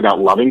through life without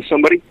loving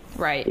somebody?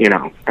 Right.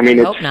 I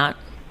hope not.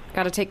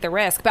 Got to take the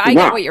risk. But I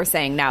get what you're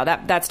saying now.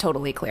 That's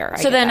totally clear.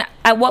 So then,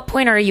 at what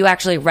point are you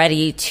actually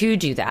ready to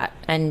do that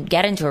and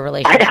get into a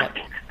relationship?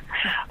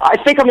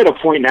 I think I'm at a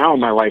point now in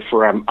my life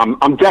where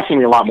I'm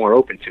definitely a lot more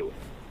open to it.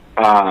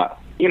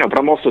 But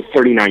I'm also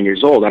 39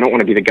 years old. I don't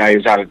want to be the guy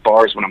who's out at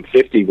bars when I'm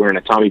 50 wearing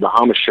a Tommy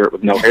Bahama shirt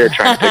with no hair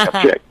trying to pick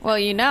up chick. Well,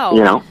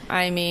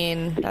 I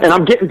mean... And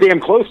I'm getting damn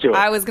close to it.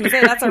 I was going to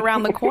say, that's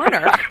around the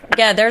corner.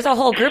 Yeah, there's a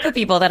whole group of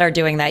people that are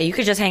doing that. You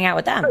could just hang out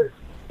with them.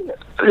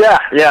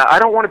 Yeah. I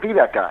don't want to be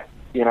that guy.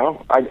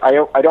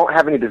 I don't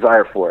have any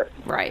desire for it.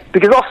 Right.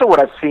 Because also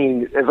what I've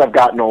seen as I've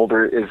gotten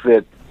older is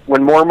that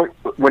when more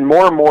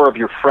and more of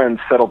your friends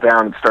settle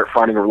down and start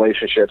finding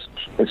relationships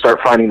and start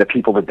finding the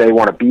people that they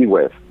want to be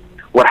with,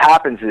 what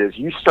happens is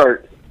you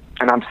start,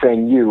 and I'm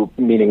saying you,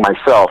 meaning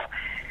myself,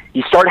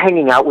 you start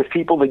hanging out with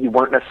people that you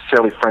weren't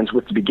necessarily friends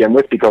with to begin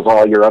with, because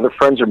all your other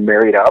friends are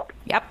married up.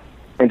 Yep.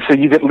 And so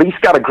you've at least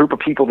got a group of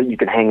people that you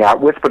can hang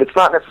out with, but it's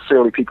not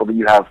necessarily people that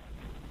you have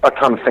a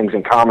ton of things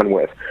in common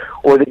with,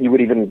 or that you would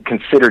even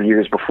consider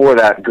years before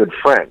that good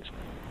friends.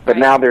 But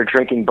now they're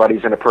drinking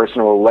buddies, and a person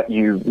who will let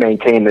you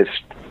maintain this,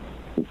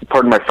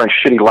 pardon my French,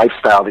 shitty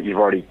lifestyle that you've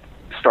already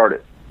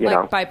started.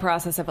 By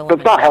process of So elimination.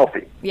 it's not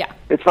healthy. Yeah.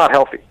 It's not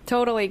healthy.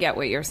 Totally get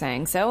what you're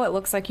saying. So it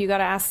looks like you got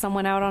to ask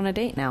someone out on a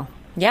date now.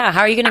 Yeah, how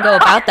are you going to go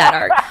about that,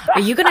 Art?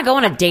 Are you going to go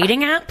on a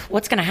dating app?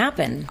 What's going to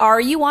happen?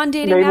 Are you on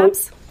dating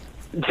apps?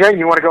 Jen,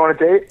 you want to go on a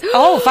date?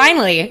 Oh,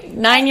 finally.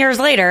 9 years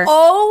later.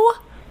 Oh,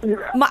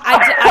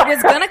 I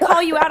was going to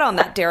call you out on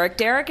that, Derek.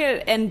 Derek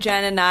and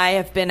Jen and I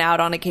have been out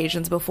on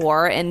occasions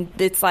before, and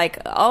it's like,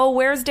 oh,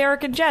 where's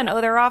Derek and Jen?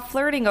 Oh, they're off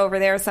flirting over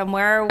there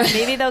somewhere.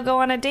 Maybe they'll go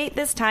on a date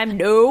this time.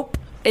 Nope.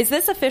 Is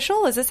this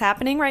official? Is this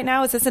happening right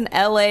now? Is this an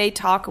LA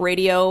talk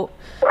radio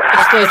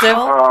exclusive?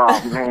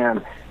 Oh,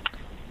 man.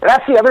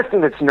 That's the other thing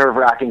that's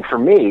nerve-wracking for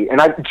me.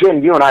 And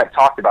Jen, you and I have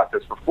talked about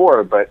this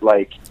before, but,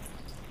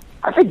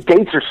 I think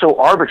dates are so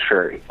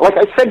arbitrary. Like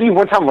I said to you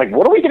one time,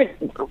 what are we going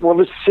to...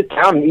 We'll just sit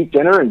down and eat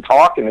dinner and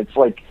talk, and it's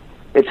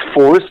it's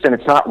forced and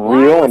it's not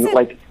real.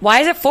 Why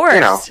is it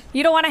forced?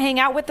 You don't want to hang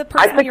out with the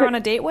person you're on a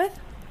date with?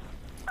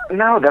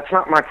 No, that's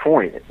not my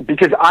point.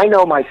 Because I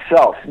know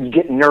myself, you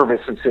get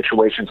nervous in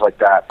situations like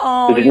that.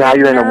 Oh, because now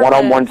you're in a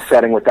one-on-one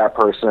setting with that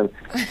person.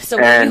 So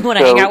you want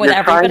to hang out with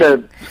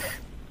everybody?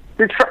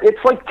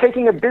 It's like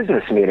taking a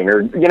business meeting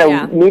or,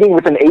 meeting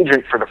with an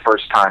agent for the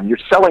first time. You're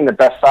selling the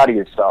best side of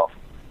yourself.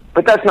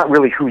 But that's not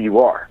really who you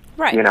are.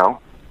 Right.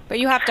 But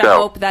you have to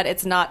hope that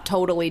it's not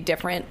totally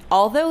different,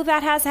 although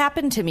that has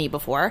happened to me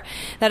before,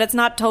 that it's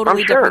not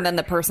totally different than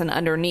the person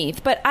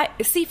underneath. But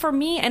for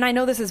me, and I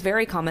know this is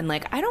very common,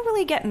 I don't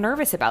really get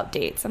nervous about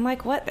dates. I'm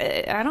like, what?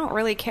 I don't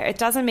really care. It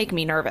doesn't make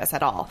me nervous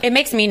at all. It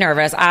makes me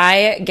nervous.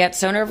 I get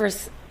so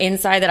nervous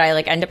inside that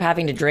I end up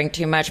having to drink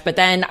too much, but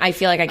then I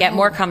feel like I get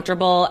more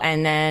comfortable,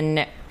 and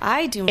then...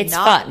 It's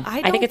fun.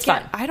 I think it's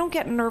fun. I don't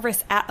get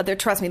nervous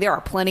trust me, there are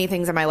plenty of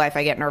things in my life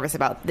I get nervous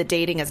about. The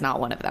dating is not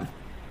one of them.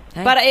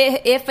 But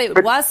if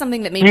it was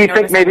something that made me nervous...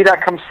 Do you think maybe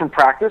that comes from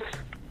practice?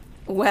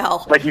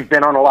 Well, Like you've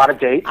been on a lot of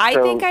dates, I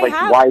so think I like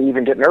have. why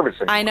even get nervous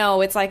anymore? I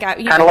know it's like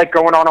Kind of like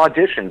going on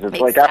auditions. It's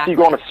like after you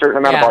go on a certain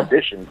amount Yeah. of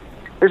auditions,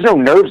 there's no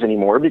nerves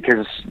anymore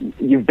because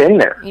you've been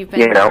there. You've been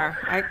you know?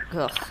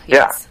 there.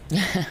 Yes.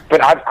 Yeah.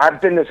 But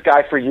I've been this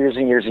guy for years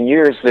and years and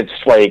years that's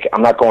like,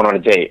 I'm not going on a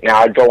date. Now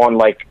I'd go on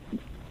like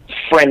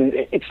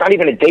it's not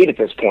even a date at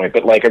this point,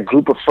 but like a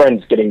group of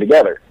friends getting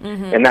together.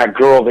 Mm-hmm. And that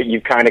girl that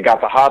you've kind of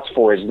got the hots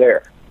for is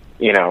there,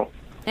 you know?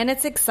 And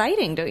it's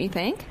exciting, don't you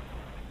think?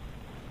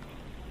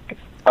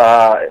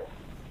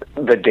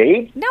 The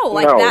date? No,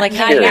 like that Like night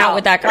hanging out out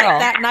with that girl. Like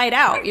that night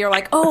out. You're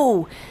like,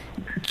 oh,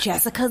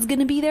 Jessica's going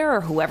to be there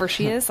or whoever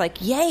she is. Like,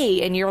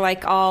 yay. And you're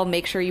like, oh,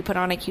 make sure you put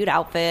on a cute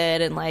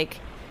outfit and like,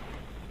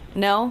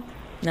 no?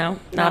 No,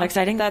 not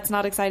exciting. That's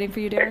not exciting for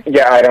you, Derek?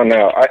 Yeah, I don't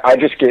know. I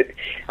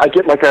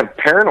get like a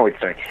paranoid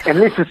thing. And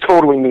this is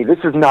totally me. This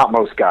is not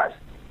most guys.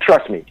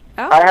 Trust me.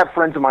 Oh. I have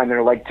friends of mine that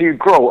are like, dude,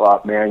 grow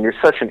up, man. You're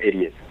such an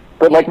idiot.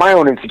 But like my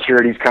own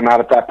insecurities come out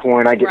at that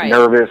point. I get Right.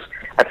 nervous.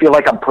 I feel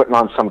like I'm putting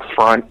on some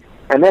front.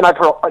 And then I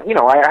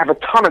have a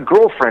ton of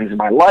girlfriends in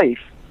my life.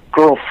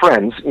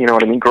 Girlfriends, you know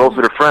what I mean? Girls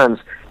that are friends.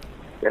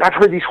 And I've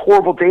heard these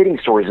horrible dating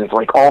stories. And it's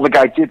like all the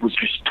guy did was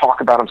just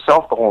talk about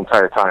himself the whole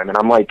entire time. And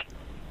I'm like,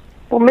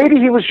 well, maybe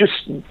he was just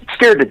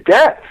scared to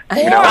death.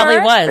 You know? Probably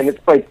was. And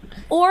it's like,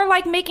 Or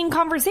like making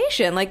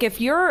conversation. Like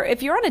if you're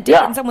on a date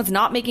Yeah. and someone's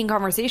not making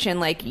conversation,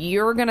 like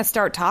you're gonna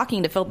start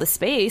talking to fill the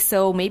space.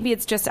 So maybe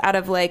it's just out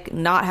of like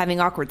not having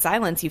awkward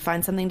silence, you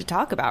find something to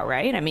talk about,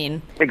 right? I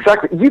mean,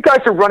 exactly. You guys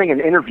are running an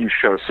interview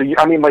show, so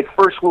like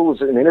first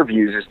rules in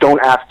interviews is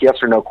don't ask yes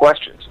or no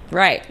questions.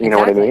 Right. You know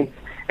what I Exactly. mean?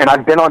 And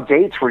I've been on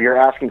dates where you're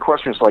asking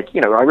questions like, you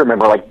know, I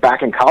remember like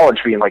back in college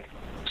being like,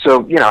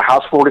 so, you know,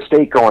 how's Florida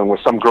State going with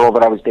some girl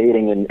that I was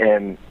dating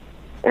and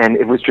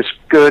it was just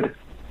good.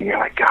 And you're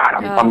like, God,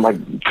 I'm like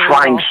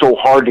trying so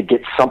hard to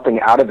get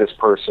something out of this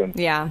person.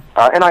 yeah.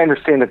 And I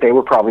understand that they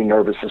were probably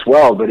nervous as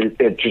well, but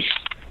it just,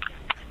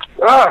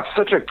 it's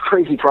such a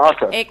crazy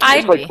process. It can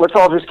It's like, be. let's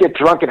all just get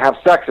drunk and have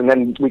sex and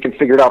then we can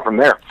figure it out from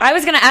there. I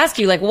was going to ask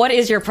you, like, what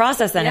is your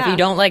process then if Yeah. you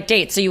don't like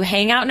dates? So you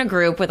hang out in a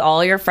group with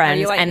all your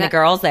friends like and the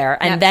girls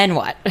there, and then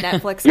what?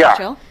 Netflix Yeah. and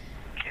chill?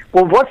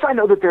 Well, once I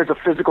know that there's a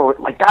physical,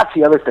 like that's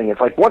the other thing.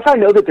 It's like once I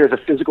know that there's a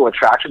physical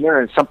attraction there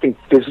and something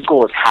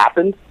physical has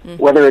happened,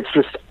 whether it's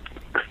just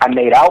I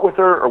made out with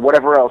her or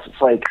whatever else,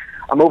 it's like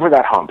I'm over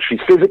that hump. She's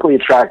physically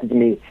attracted to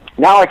me.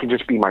 Now I can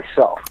just be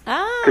myself.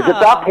 Because at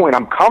that point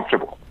I'm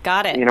comfortable.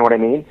 Got it. You know what I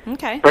mean?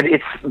 Okay. But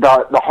it's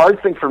the hard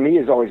thing for me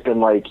has always been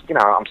like, you know,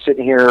 I'm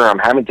sitting here, I'm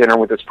having dinner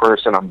with this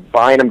person, I'm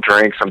buying them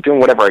drinks, I'm doing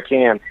whatever I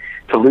can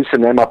to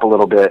loosen them up a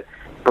little bit.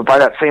 But by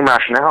that same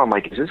rationale, I'm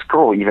like, is this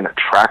girl even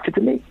attracted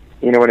to me?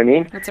 You know what I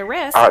mean? It's a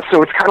risk.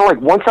 So it's kind of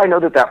like once I know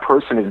that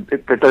person is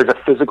that there's a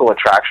physical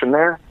attraction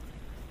there,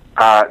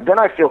 then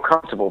I feel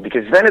comfortable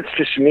because then it's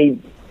just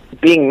me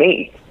being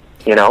me,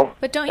 you know.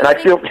 But don't you and I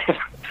think- feel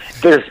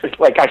there's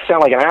like I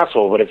sound like an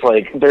asshole, but it's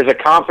like there's a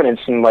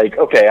confidence in like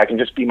okay, I can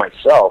just be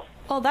myself.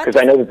 Well, that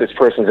because I know that this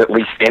person's at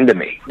least into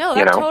me. No,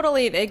 you that know?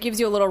 totally, it gives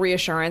you a little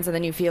reassurance and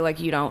then you feel like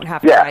you don't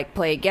have to Yeah. like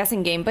play a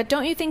guessing game. But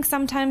don't you think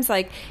sometimes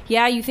like,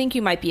 yeah, you think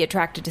you might be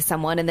attracted to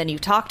someone and then you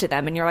talk to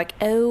them and you're like,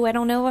 oh, I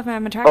don't know if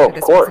I'm attracted Oh, to of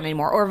this course. person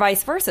anymore or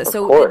vice versa.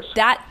 So course.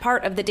 that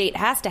part of the date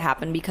has to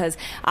happen because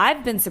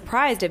I've been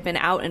surprised. I've been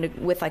out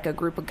with like a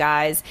group of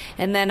guys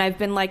and then I've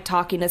been like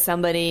talking to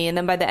somebody and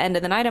then by the end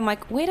of the night I'm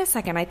like, wait a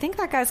second, I think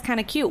that guy's kind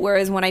of cute.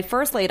 Whereas when I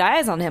first laid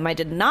eyes on him, I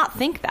did not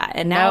think that.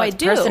 And now No, I it's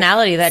do.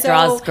 personality that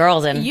draws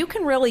girls in. You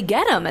can really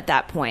get them at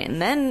that point,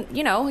 and then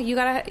you know you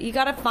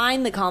gotta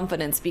find the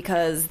confidence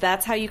because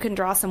that's how you can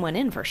draw someone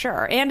in for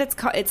sure. And it's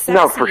sexy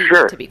No, for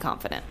sure. to be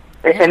confident.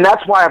 And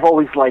that's why I've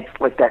always liked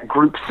like that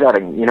group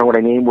setting. You know what I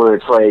mean? Where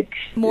it's like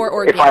More if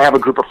organic. I have a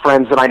group of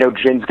friends that I know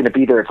Jin's going to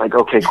be there, it's like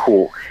okay,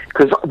 cool.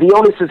 Because the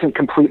onus isn't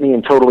completely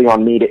and totally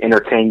on me to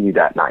entertain you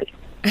that night.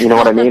 You know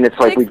what I mean? It's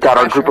like Takes we've the got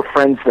our pressure. group of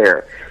friends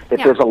there. If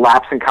Yeah. there's a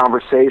lapse in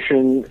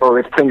conversation, or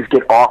if things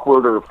get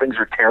awkward, or if things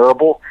are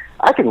terrible,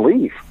 I can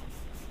leave.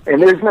 And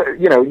there's no,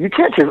 you know, you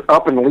can't just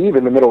up and leave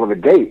in the middle of a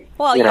date.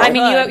 Well, you know? I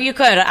mean, you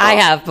could. I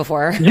have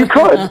before. You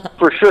could,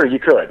 for sure, you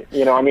could.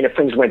 You know, I mean, if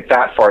things went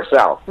that far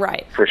south.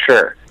 Right. For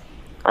sure.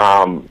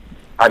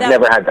 I've That-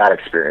 never had that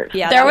experience.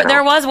 Yeah, There, that-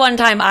 there was one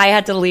time I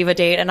had to leave a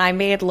date, and I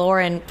made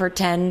Lauren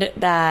pretend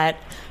that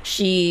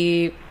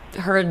she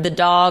heard the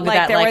dog. like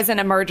that there like was an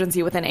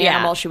emergency with an Yeah.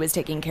 animal she was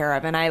taking care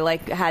of, and I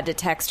like had to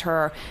text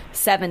her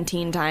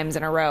 17 times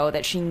in a row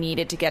that she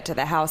needed to get to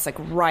the house like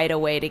right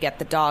away to get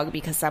the dog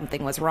because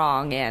something was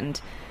wrong.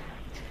 And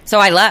so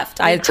I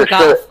left. I For took sure.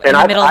 off in And the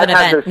I've middle of an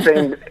had event. the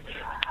same.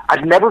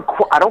 I've never.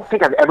 I don't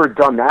think I've ever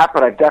done that,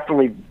 but I've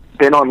definitely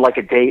been on like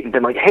a date and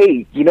been like,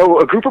 "Hey, you know,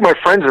 a group of my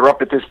friends are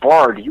up at this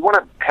bar. Do you want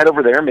to head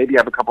over there? Maybe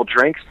have a couple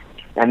drinks."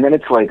 And then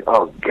it's like,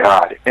 "Oh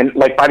God!" And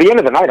like by the end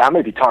of the night, I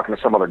may be talking to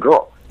some other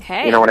girl.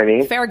 hey, You know what I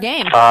mean? Fair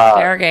game.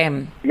 Fair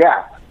game.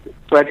 Yeah,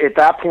 but at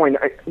that point,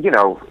 you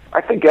know,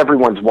 I think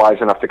everyone's wise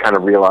enough to kind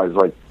of realize,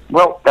 like,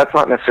 well, that's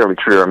not necessarily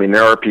true. I mean,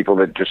 there are people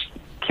that just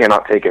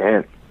cannot take a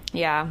hint.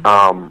 yeah.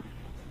 I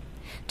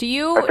Do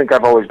you? think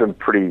I've always been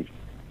pretty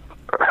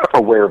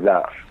aware of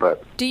that.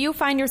 But do you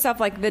find yourself,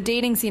 like, the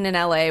dating scene in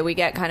LA, we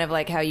get kind of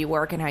like how you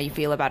work and how you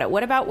feel about it.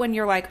 What about when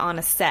you're like on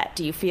a set?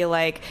 Do you feel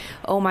like,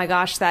 oh my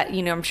gosh, that,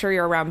 you know, I'm sure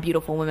you're around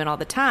beautiful women all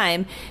the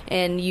time,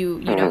 and you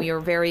know, you're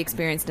very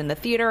experienced in the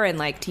theater and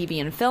like TV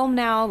and film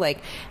now.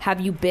 Like,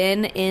 have you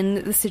been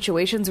in the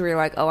situations where you're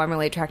like, oh, I'm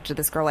really attracted to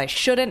this girl I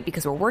shouldn't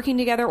because we're working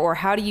together? Or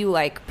how do you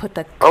like put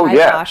the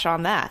kibosh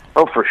on that?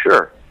 Oh, for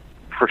sure.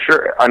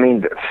 I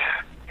mean,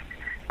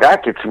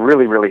 that gets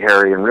really, really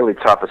hairy and really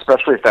tough,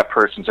 especially if that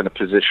person's in a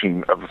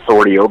position of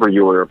authority over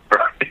you or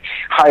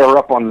higher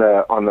up on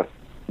the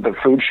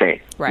food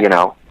chain. Right. You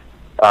know,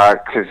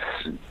 because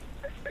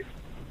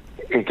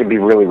it can be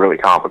really, really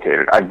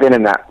complicated. I've been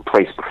in that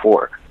place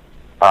before,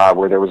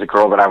 where there was a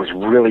girl that I was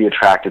really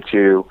attracted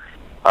to.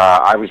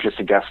 I was just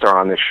a guest star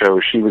on this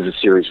show. She was a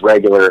series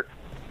regular,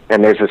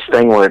 and there's this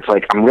thing where it's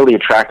like I'm really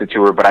attracted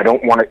to her, but I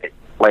don't want to.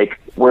 Like,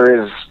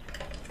 whereas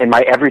in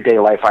my everyday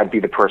life, I'd be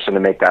the person to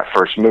make that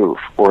first move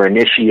or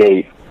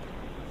initiate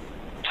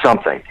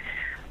something.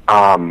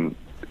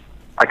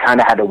 I kind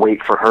of had to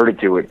wait for her to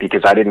do it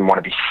because I didn't want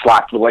to be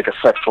slapped with like a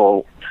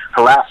sexual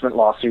harassment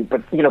lawsuit.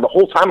 But, you know, the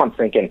whole time I'm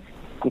thinking,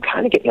 I'm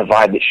kind of getting the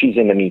vibe that she's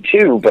into me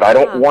too, but I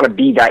don't want to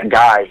be that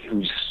guy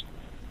who's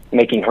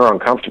making her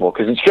uncomfortable,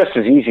 because it's just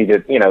as easy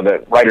to, you know,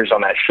 the writers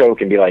on that show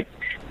can be like,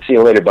 see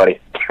you later, buddy.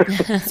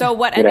 So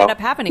what ended up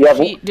happening?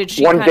 Yeah, did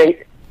she one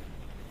date?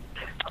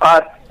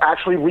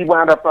 Actually, we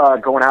wound up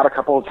going out a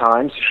couple of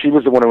times. She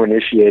was the one who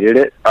initiated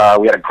it.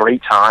 We had a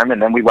great time,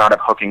 and then we wound up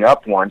hooking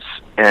up once,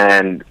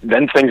 and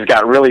then things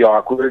got really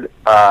awkward.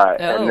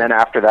 And then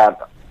after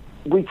that,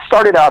 we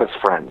started out as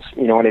friends,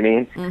 you know what I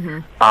mean? Mm-hmm.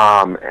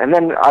 And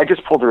then I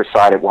just pulled her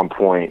aside at one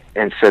point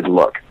and said,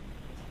 look,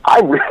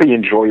 I really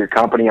enjoy your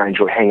company. I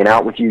enjoy hanging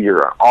out with you.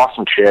 You're an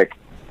awesome chick.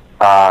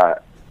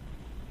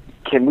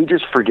 Can we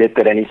just forget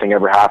that anything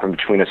ever happened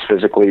between us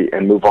physically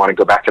and move on and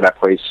go back to that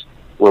place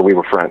where we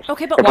were friends?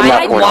 Okay, but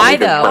why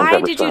though?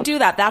 Why did you do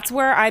that? That's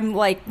where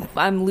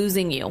I'm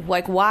losing you.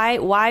 Like,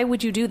 why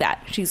would you do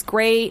that? She's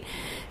great.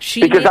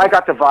 Because I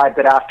got the vibe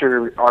that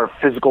after our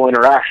physical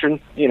interaction,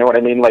 you know what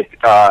I mean? Like,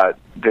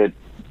 that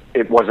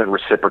it wasn't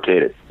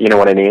reciprocated. You know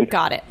what I mean?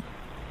 Got it.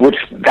 Which,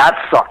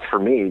 that sucked for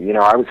me. You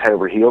know, I was head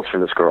over heels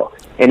for this girl.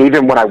 And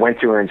even when I went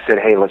to her and said,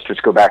 hey, let's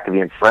just go back to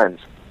being friends,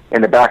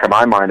 in the back of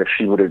my mind, if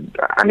she would have,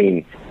 I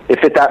mean,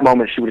 if at that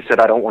moment she would have said,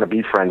 I don't want to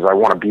be friends, I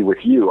want to be with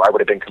you, I would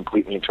have been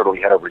completely and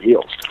totally head over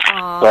heels.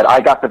 But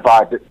I got the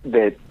vibe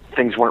that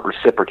things weren't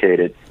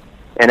reciprocated.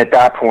 And at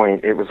that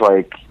point, it was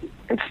like,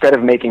 instead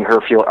of making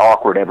her feel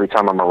awkward every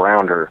time I'm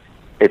around her,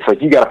 it's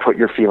like, you got to put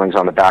your feelings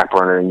on the back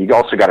burner, and you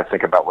also got to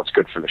think about what's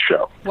good for the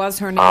show. Was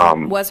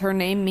her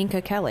name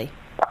Minka Kelly?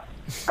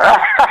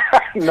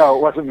 No,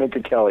 it wasn't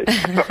Minka Kelly.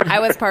 I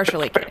was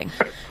partially kidding,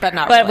 but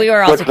not But really. we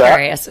were also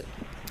curious.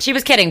 She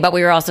was kidding, but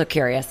we were also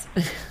curious.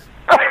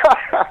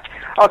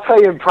 I'll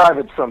tell you in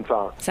private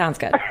sometime. Sounds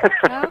good.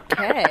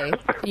 Okay.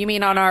 You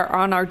mean on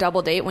our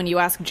double date when you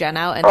ask Jen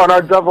out? And on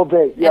our double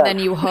date, yeah. And then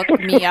you hook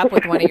me up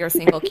with one of your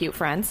single cute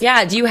friends?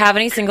 Yeah. Do you have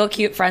any single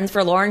cute friends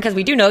for Lauren? Because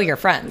we do know your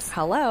friends.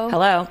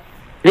 Hello.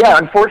 Yeah,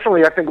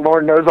 unfortunately, I think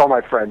Lauren knows all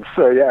my friends,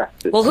 so yeah.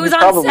 Well, who's She's on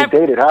probably set?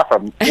 dated half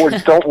of them, or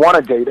don't want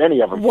to date any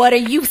of them. What are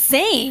you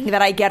saying?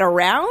 That I get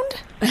around?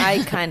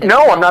 I kind of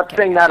No, I'm not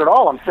saying that at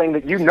all. I'm saying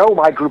that you know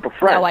my group of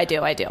friends. No, I do.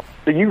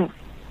 So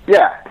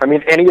I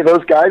mean, any of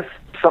those guys,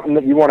 something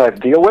that you want to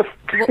deal with?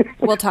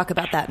 We'll talk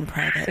about that in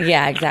private.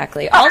 Yeah,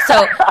 exactly.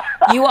 Also,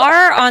 you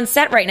are on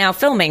set right now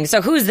filming,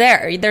 so who's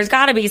there? There's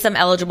got to be some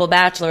eligible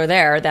bachelor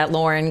there that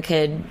Lauren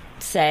could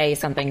say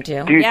something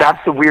to. Dude,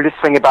 that's the weirdest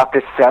thing about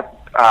this set.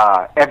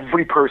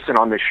 Every person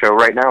on this show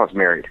right now is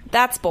married.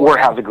 That's boring. Or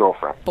has a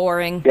girlfriend.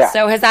 Boring. Yeah.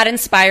 So has that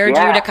inspired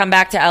you to come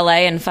back to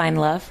LA and find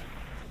love?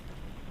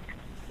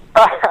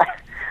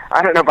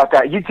 I don't know about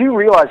that. You do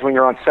realize when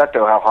you're on set,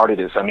 though, how hard it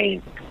is. I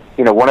mean,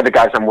 you know, one of the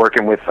guys I'm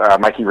working with,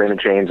 Mikey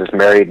Raymond James, is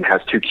married and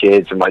has 2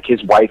 kids, and like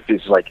has a wife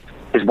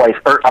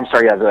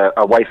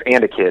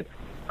and a kid.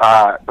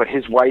 But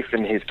his wife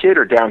and his kid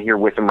are down here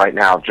with him right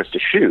now just to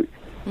shoot.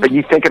 But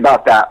you think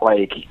about that,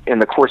 like, in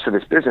the course of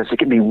this business, it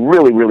can be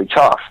really, really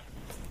tough,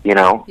 you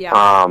know?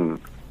 Yeah.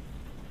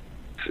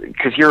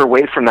 Because you're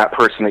away from that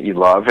person that you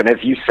love. And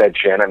as you said,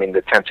 Jen, I mean,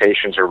 the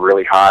temptations are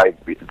really high.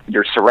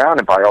 You're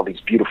surrounded by all these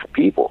beautiful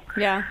people.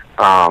 Yeah.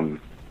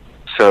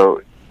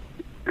 So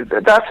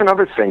that's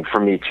another thing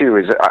for me, too,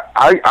 is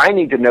I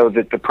need to know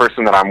that the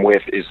person that I'm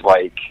with is,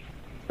 like,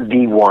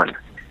 the one.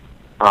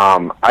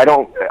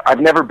 I've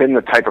never been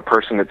the type of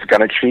person that's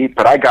going to cheat,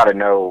 but I got to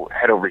know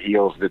head over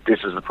heels that this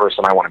is the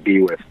person I want to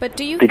be with. But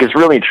do you? Because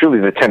really and truly,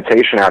 the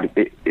temptation out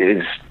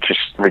is just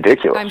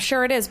ridiculous. I'm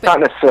sure it is, but not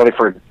necessarily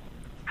for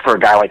a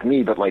guy like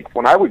me, but like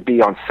when I would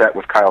be on set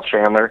with Kyle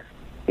Chandler,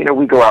 you know,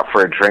 we go out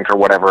for a drink or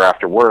whatever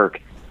after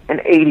work,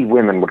 and 80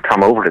 women would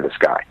come over to this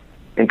guy.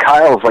 And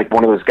Kyle is like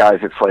one of those guys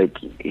that's like,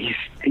 he's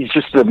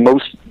just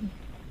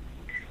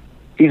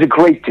he's a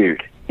great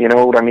dude. You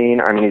know what I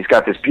mean? I mean, he's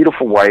got this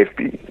beautiful wife,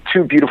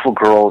 2 beautiful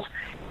girls,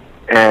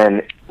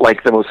 and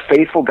like the most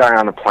faithful guy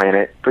on the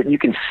planet, but you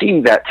can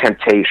see that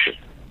temptation.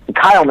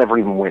 Kyle never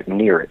even went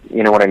near it.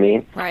 You know what I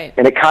mean? Right.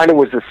 And it kind of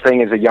was this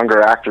thing as a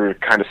younger actor,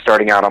 kind of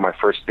starting out on my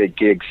first big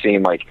gig,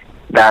 seeing like,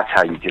 that's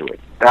how you do it.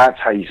 That's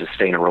how you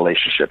sustain a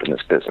relationship in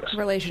this business.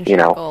 Relationship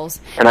goals.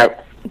 And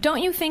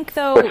don't you think,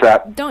 though, what's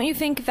that? Don't you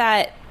think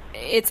that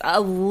it's a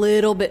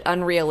little bit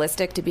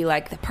unrealistic to be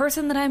like, the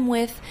person that I'm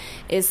with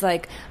is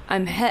like,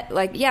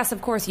 yes,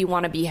 of course you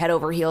want to be head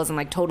over heels and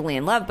like totally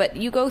in love, but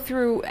you go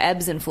through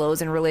ebbs and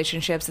flows in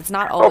relationships. It's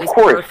not always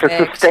perfect.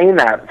 To sustain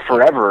that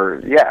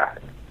forever, yeah.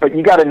 But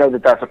you got to know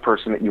that that's a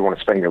person that you want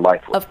to spend your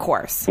life with. Of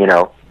course. You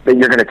know, that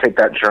you're going to take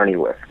that journey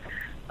with.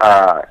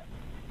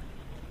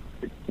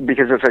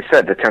 Because as I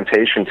said, the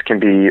temptations can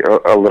be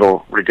a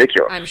little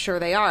ridiculous. I'm sure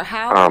they are.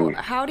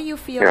 How do you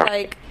feel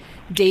like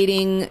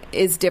dating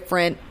is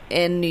different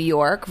in New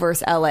York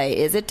versus LA?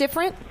 Is it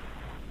different?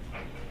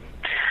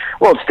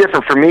 Well, it's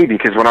different for me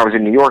because when I was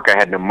in New York, I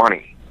had no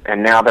money,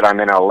 and now that I'm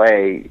in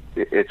LA,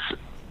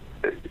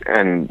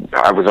 and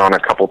I was on a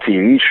couple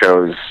TV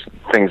shows,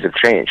 things have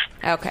changed.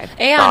 Okay.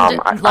 And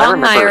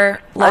Longmire.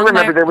 I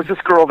remember there was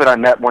this girl that I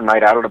met one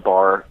night out at a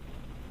bar,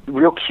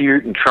 real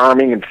cute and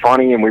charming and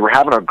funny, and we were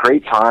having a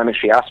great time, and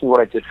she asked me what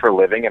I did for a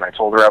living, and I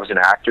told her I was an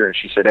actor, and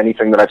she said,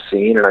 anything that I've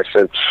seen, and I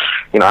said,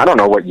 I don't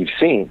know what you've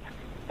seen.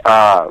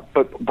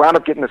 But wound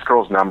up getting this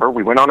girl's number.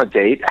 We went on a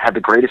date, had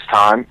the greatest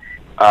time,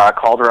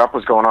 called her up,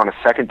 was going on a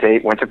second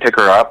date, went to pick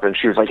her up, and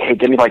she was like, hey,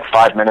 give me like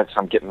 5 minutes,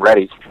 I'm getting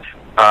ready.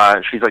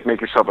 She's like, make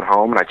yourself at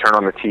home, and I turn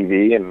on the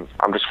TV, and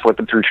I'm just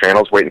flipping through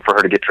channels, waiting for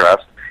her to get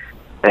dressed.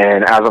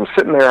 And as I'm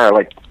sitting there,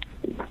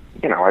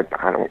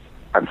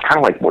 I'm kind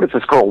of like, what does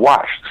this girl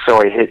watch?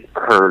 So I hit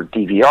her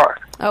DVR.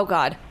 Oh,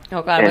 God.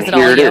 And was it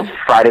here all it you? is,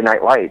 Friday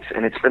Night Lights,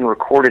 and it's been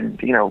recorded,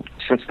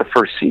 since the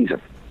first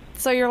season.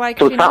 So you're like,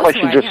 so she it's not knows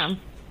like who she just. I am.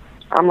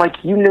 I'm like,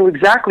 you knew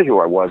exactly who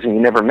I was, and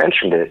you never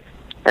mentioned it,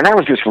 and that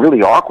was just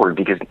really awkward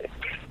because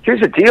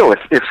here's the deal: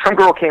 if some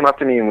girl came up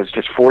to me and was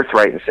just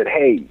forthright and said,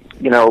 hey,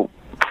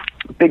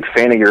 big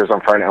fan of yours on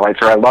Friday Night Lights,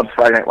 or I love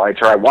Friday Night Lights,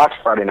 or I watch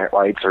Friday Night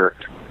Lights, or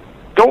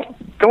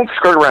don't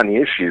skirt around the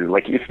issue.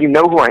 Like, if you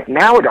know who I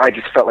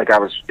just felt like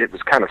it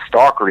was kind of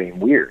stalkery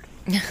and weird.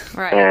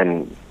 Right.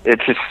 And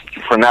it just,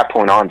 from that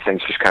point on,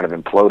 things just kind of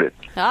imploded.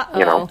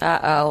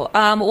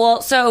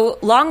 Well, so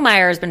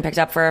Longmire has been picked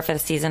up for a 5th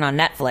season on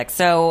Netflix.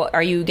 So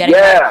are you getting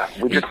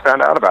we just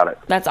found out about it.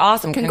 That's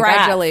awesome.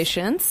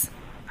 Congratulations.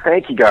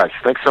 Thank you, guys.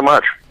 Thanks so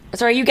much.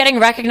 So are you getting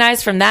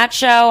recognized from that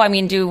show? I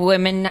mean, do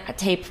women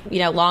tape,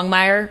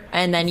 Longmire,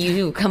 and then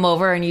you come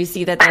over and you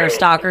see that they're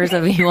stalkers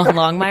of you on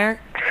Longmire?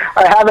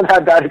 I haven't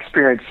had that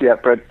experience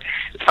yet, but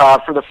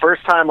for the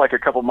first time, like a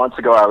couple months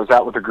ago, I was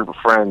out with a group of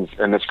friends,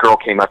 and this girl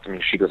came up to me,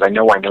 and she goes, I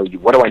know you.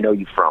 What do I know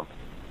you from?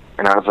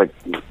 And I was like,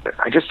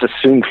 I just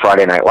assumed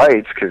Friday Night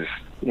Lights, because,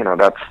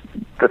 that's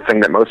the thing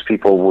that most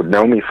people would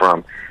know me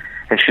from.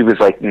 And she was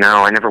like,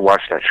 no, I never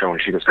watched that show.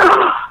 And she goes,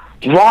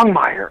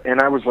 Longmire. And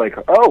I was like,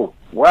 oh,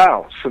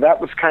 wow. So that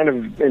was kind of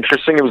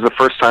interesting. It was the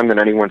first time that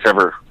anyone's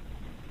ever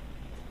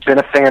been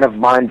a fan of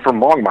mine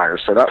from Longmire,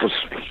 so that was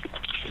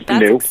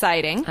That's new.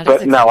 exciting.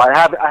 But no, I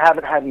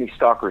haven't had any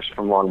stalkers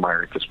from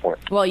Longmire at this point.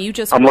 Well, you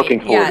just I'm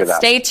looking forward to that.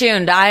 Stay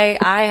tuned. I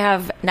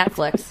have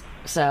Netflix,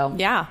 so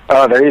yeah.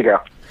 Oh, there you go.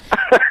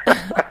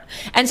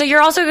 And so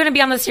you're also going to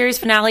be on the series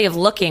finale of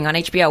Looking on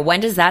HBO. When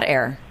does that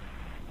air?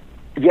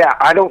 Yeah,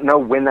 I don't know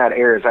when that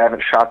airs. I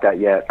haven't shot that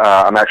yet.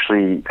 I'm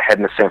actually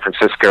heading to San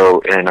Francisco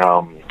in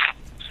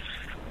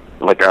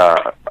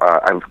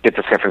I get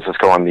to San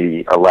Francisco on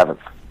the 11th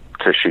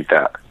to shoot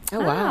that. Oh,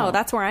 wow.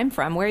 That's where I'm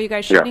from. Where are you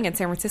guys shooting in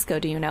San Francisco?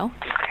 Do you know?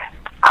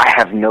 I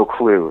have no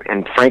clue.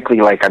 And frankly,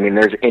 there's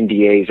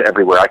NDAs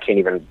everywhere. I can't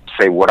even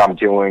say what I'm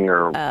doing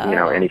or,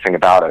 anything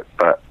about it.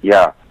 But,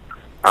 yeah.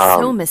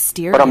 So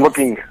mysterious. But I'm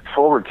looking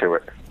forward to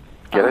it.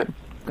 Get it?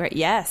 Great.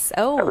 Yes.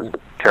 That was a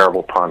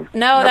terrible pun.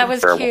 No, that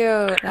was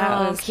cute.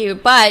 That was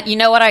cute. But you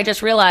know what? I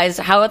just realized,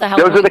 how the hell...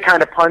 Those are the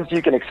kind of puns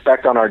you can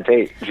expect on our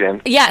date,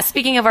 Jen. Yeah,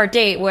 speaking of our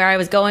date, where I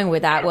was going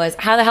with that was,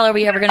 how the hell are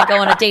we ever going to go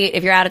on a date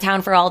if you're out of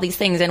town for all these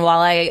things? And while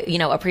I,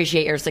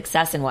 appreciate your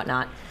success and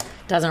whatnot,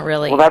 doesn't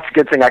really... Well, that's a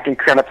good thing. I can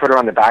kind of put her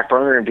on the back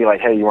burner and be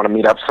like, hey, you want to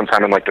meet up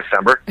sometime in,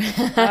 December?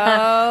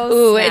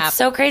 Ooh, it's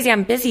so crazy.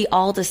 I'm busy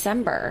all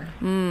December.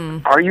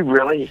 Are you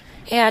really?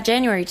 Yeah,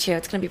 January too.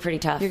 It's going to be pretty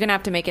tough. You're going to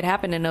have to make it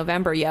happen in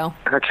November, yo.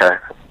 Okay.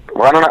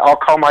 Why don't I'll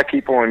call my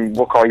people and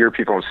we'll call your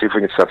people and see if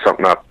we can set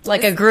something up.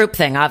 Like a group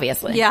thing,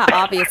 obviously. Yeah,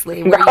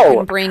 obviously. Where No, you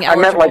can bring I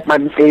meant my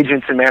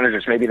agents and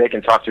managers. Maybe they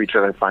can talk to each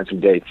other and find some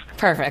dates.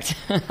 Perfect.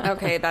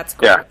 Okay, that's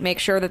great. Yeah. Make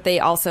sure that they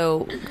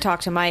also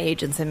talk to my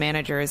agents and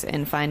managers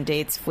and find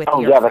dates with Oh,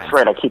 your yeah, friends. that's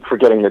right. I keep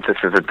forgetting that this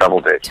is a double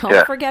date.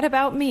 Don't forget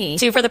about me.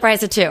 2 for the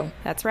price of 2.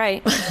 That's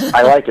right.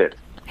 I like it.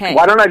 Hey.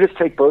 Why don't I just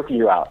take both of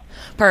you out?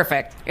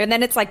 Perfect. And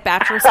then it's like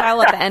Bachelor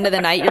style. At the end of the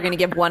night, you're going to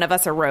give one of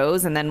us a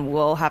rose, and then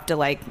we'll have to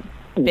bitch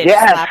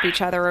slap each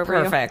other over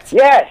you. Perfect.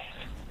 Yes!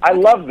 I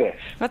love this.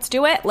 Let's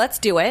do it. Let's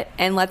do it,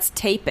 and let's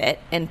tape it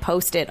and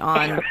post it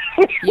on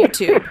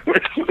YouTube.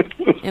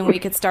 and we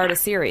could start a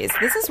series.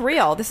 This is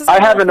real. This is.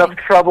 I have enough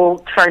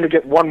trouble trying to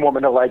get one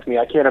woman to like me.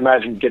 I can't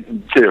imagine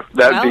getting two.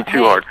 That'd be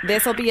too hard.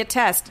 This will be a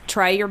test.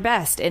 Try your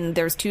best. And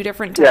there's 2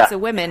 different types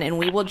of women, and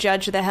we will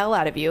judge the hell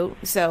out of you.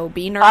 So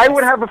be nervous. I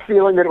would have a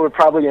feeling that it would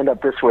probably end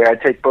up this way.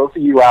 I'd take both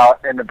of you out,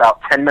 and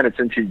about 10 minutes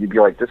into it, you'd be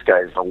like, this guy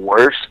is the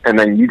worst. And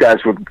then you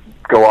guys would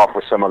go off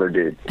with some other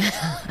dude.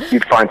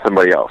 You'd find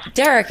somebody else.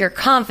 Derek, you're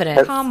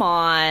confident. Come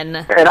on.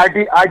 And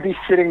I'd be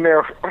sitting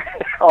there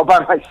all by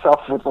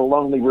myself with a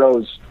lonely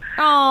rose.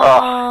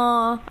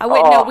 Aww.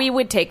 No, we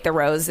would take the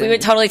rose. We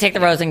would totally take the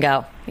rose and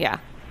go. Yeah.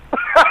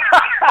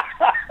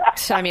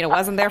 I mean, it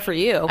wasn't there for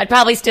you. I'd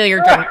probably steal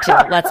your drink, too.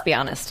 Let's be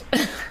honest.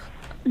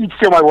 You'd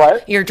steal my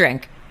what? Your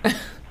drink.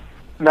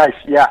 Nice.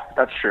 Yeah,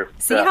 that's true.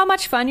 See how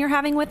much fun you're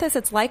having with us?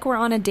 It's like we're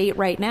on a date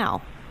right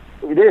now.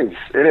 It is.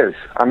 It is.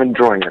 I'm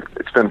enjoying it.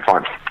 It's been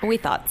fun. We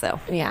thought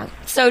so. Yeah.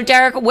 So,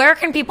 Derek, where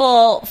can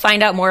people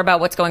find out more about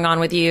what's going on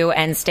with you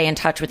and stay in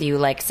touch with you,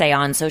 like, say,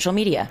 on social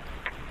media?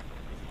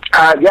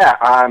 Yeah,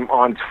 I'm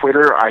on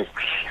Twitter.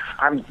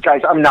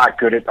 I'm not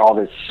good at all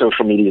this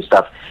social media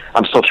stuff.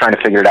 I'm still trying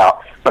to figure it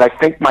out. But I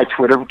think my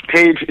Twitter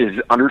page is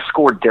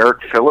 _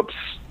 Derek Phillips.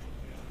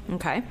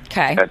 Okay.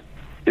 Okay.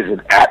 Is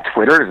it at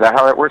Twitter? Is that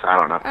how that works? I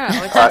don't know.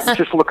 Oh,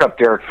 just look up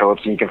Derek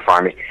Phillips and you can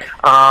find me.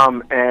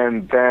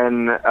 And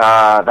then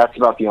that's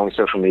about the only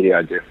social media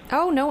I do.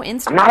 Oh, no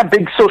Instagram. I'm not a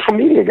big social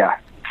media guy.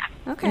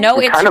 Okay. No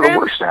I'm Instagram? kind of the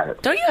worst at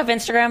it. Don't you have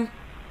Instagram?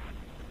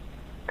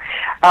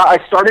 I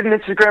started an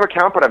Instagram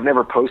account, but I've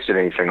never posted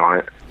anything on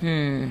it.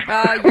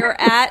 You're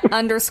at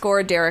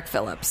 _ Derek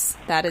Phillips.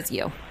 That is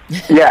you.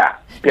 Yeah.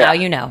 Now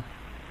you know.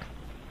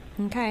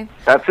 Okay.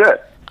 That's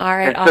it. All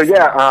right. And Awesome. So,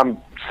 yeah,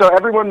 so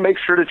everyone make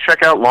sure to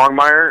check out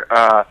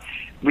Longmire.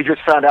 We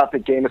just found out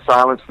that Game of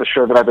Silence, the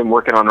show that I've been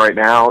working on right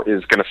now,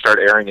 is going to start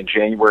airing in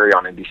January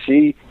on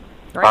NBC.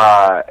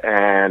 Right.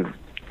 And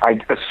I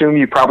assume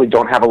you probably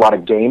don't have a lot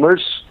of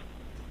gamers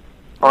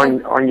on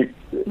your.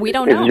 We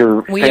don't know.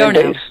 Your We fan don't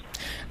know. base.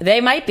 They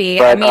might be.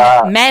 But,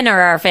 I mean, men are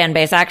our fan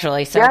base,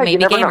 actually, so Yeah, maybe you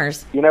never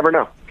gamers. Know. You never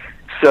know.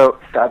 So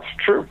that's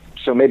true.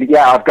 So maybe,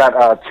 yeah, I've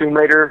got Tomb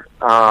Raider,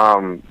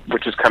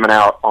 which is coming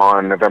out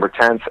on November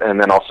 10th, and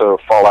then also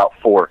Fallout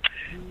 4,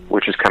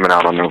 which is coming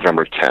out on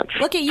November 10th.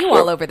 Look at you So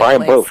all over the buy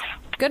 'em place. both.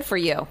 Good for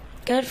you.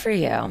 Good for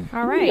you.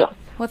 All right. Yeah.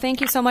 Well,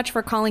 thank you so much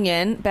for calling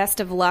in. Best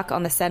of luck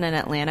on the set in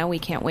Atlanta. We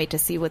can't wait to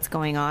see what's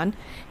going on.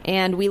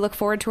 And we look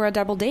forward to our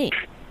double date.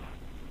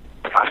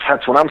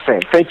 That's what I'm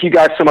saying. Thank you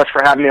guys so much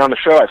for having me on the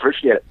show. I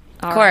appreciate it.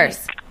 Of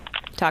course.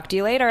 Right. Talk to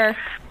you later.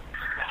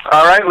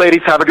 All right,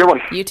 ladies, have a good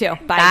one. You too.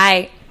 Bye.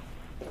 Bye.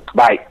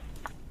 Bye.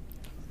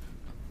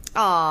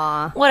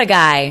 Aw. What a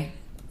guy.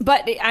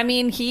 But I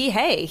mean, he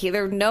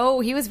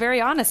was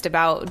very honest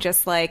about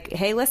just like,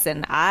 hey,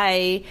 listen,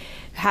 I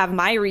have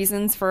my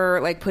reasons for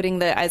like putting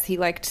the, as he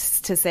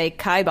liked to say,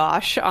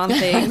 kibosh on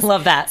things.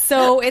 Love that.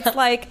 So it's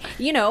like,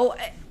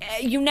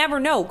 you never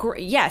know.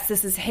 Yes,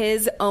 this is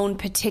his own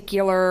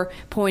particular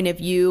point of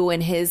view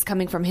and his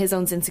coming from his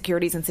own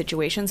insecurities and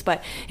situations,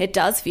 but it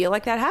does feel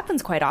like that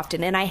happens quite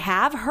often. And I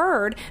have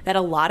heard that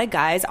a lot of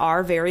guys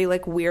are very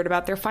like weird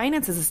about their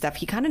finances and stuff.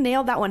 He kind of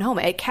nailed that one home.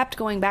 It kept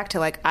going back to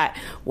like,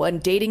 when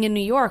dating in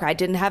New York, I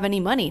didn't have any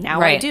money.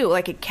 Now I do.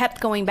 Like it kept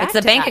going back. It's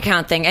a bank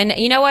account thing. And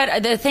you know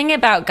what? The thing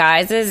about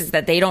guys is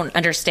that they don't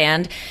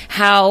understand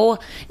how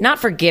not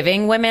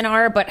forgiving women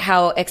are, but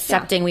how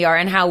accepting we are,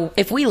 and how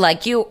if we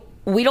like you,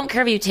 we don't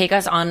care if you take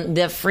us on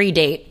the free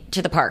date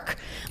to the park.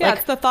 Yeah,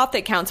 it's the thought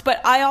that counts.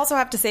 But I also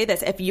have to say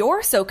this. If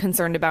you're so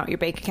concerned about your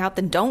bank account,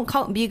 then don't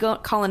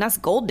calling us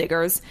gold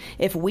diggers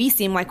if we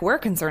seem like we're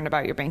concerned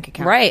about your bank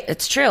account. Right.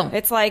 It's true.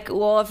 It's like,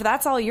 well, if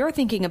that's all you're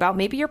thinking about,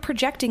 maybe you're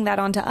projecting that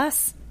onto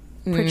us.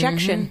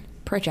 Projection.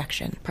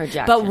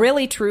 But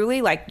really,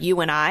 truly, like you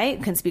and I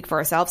can speak for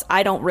ourselves,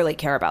 I don't really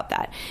care about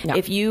that. No.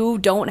 If you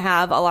don't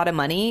have a lot of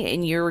money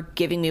and you're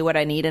giving me what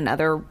I need in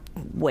other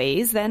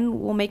ways,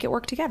 then we'll make it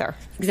work together.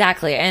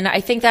 Exactly. And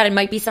I think that it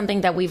might be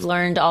something that we've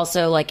learned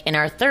also like in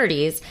our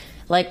 30s,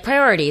 like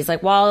priorities.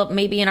 Like while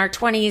maybe in our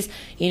 20s,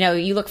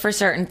 you look for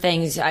certain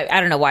things.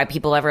 I don't know why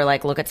people ever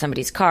like look at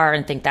somebody's car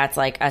and think that's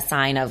like a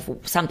sign of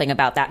something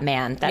about that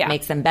man that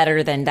makes them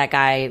better than that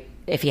guy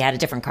if he had a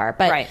different car.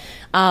 But, right.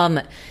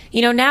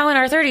 Now in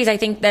our 30s, I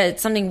think that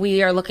something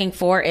we are looking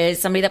for is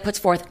somebody that puts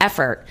forth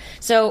effort.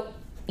 So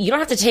you don't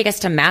have to take us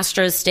to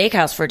Mastro's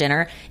Steakhouse for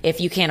dinner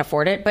if you can't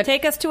afford it, but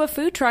take us to a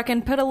food truck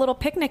and put a little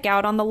picnic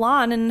out on the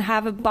lawn and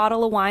have a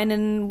bottle of wine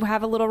and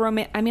have a little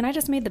romance. I mean, I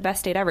just made the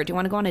best date ever. Do you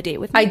want to go on a date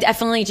with me? I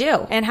definitely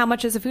do. And how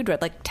much is a food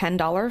ride? Like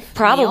 $10?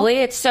 Probably.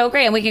 It's so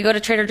great. And we can go to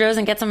Trader Joe's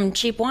and get some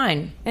cheap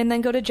wine. And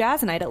then go to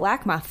Jazz Night at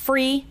LACMA.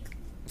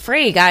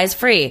 Free, guys,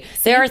 free.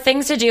 There are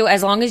things to do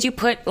as long as you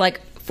put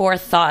like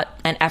forethought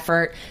and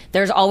effort.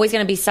 There's always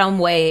going to be some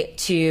way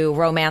to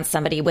romance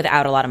somebody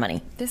without a lot of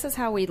money. This is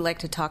how we'd like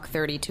to talk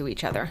 30 to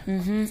each other.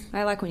 Mm-hmm.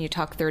 I like when you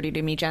talk 30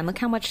 to me, Jen. Look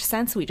how much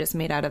sense we just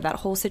made out of that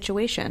whole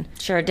situation.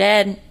 Sure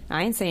did.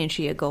 I ain't saying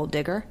she a gold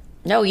digger.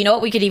 No, you know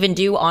what we could even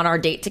do on our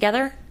date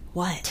together?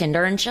 What?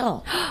 Tinder and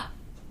chill.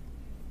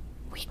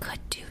 We could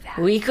do that.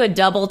 We could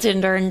double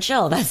Tinder and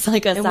chill. That's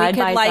like a And side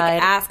we by could like side.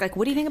 ask like,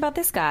 what do you think about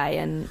this guy?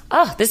 And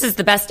Oh, this is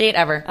the best date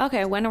ever.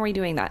 okay, when are we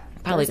doing that?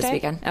 Probably this Thursday?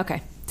 weekend.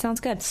 Okay, sounds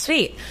good.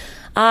 Sweet.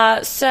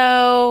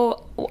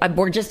 So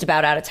we're just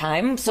about out of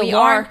time. So We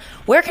Lauren, are.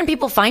 where can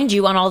people find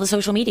you on all the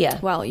social media?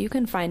 Well, you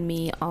can find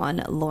me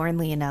on Lauren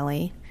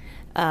Leonelli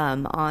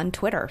on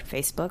Twitter,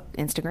 Facebook,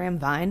 Instagram,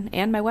 Vine,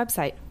 and my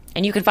website.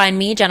 And you can find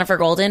me, Jennifer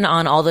Golden,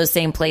 on all those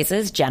same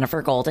places,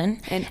 Jennifer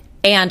Golden.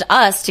 And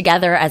us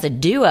together as a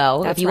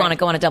duo. That's If you right. want to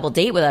go on a double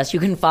date with us, you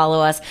can follow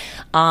us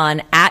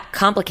on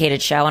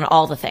 @Complicated Show on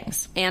all the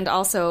things. And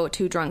also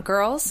Two Drunk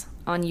Girls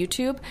on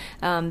YouTube.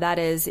 That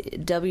is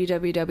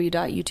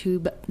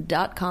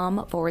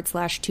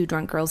www.youtube.com/Two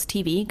Drunk Girls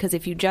TV. Because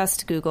if you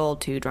just Google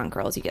Two Drunk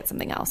Girls, you get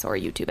something else, or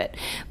YouTube it.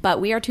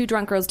 But we are Two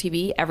Drunk Girls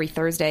TV every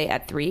Thursday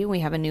at 3. We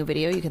have a new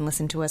video. You can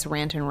listen to us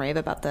rant and rave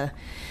about the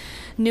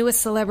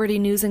newest celebrity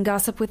news and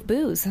gossip with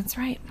booze. That's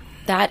right.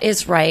 That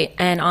is right.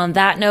 And on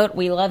that note,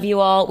 we love you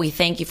all. We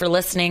thank you for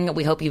listening.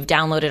 We hope you've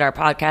downloaded our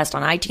podcast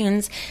on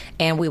iTunes.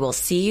 And we will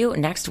see you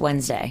next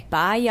Wednesday.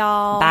 Bye,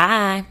 y'all.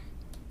 Bye.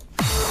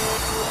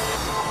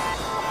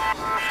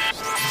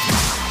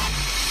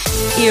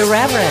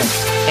 Irreverent,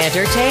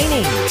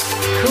 entertaining,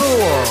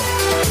 cool.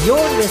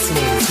 You're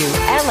listening to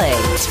LA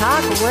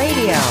Talk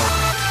Radio.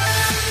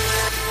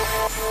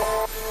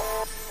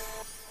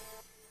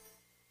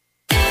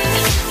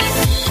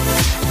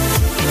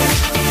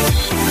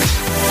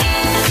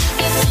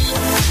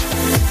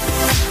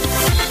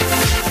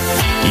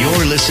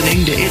 You're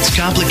listening to It's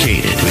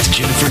Complicated with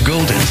Jennifer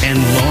Golden and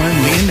Lauren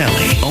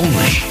Leonelli,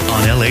 only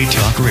on LA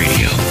Talk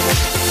Radio.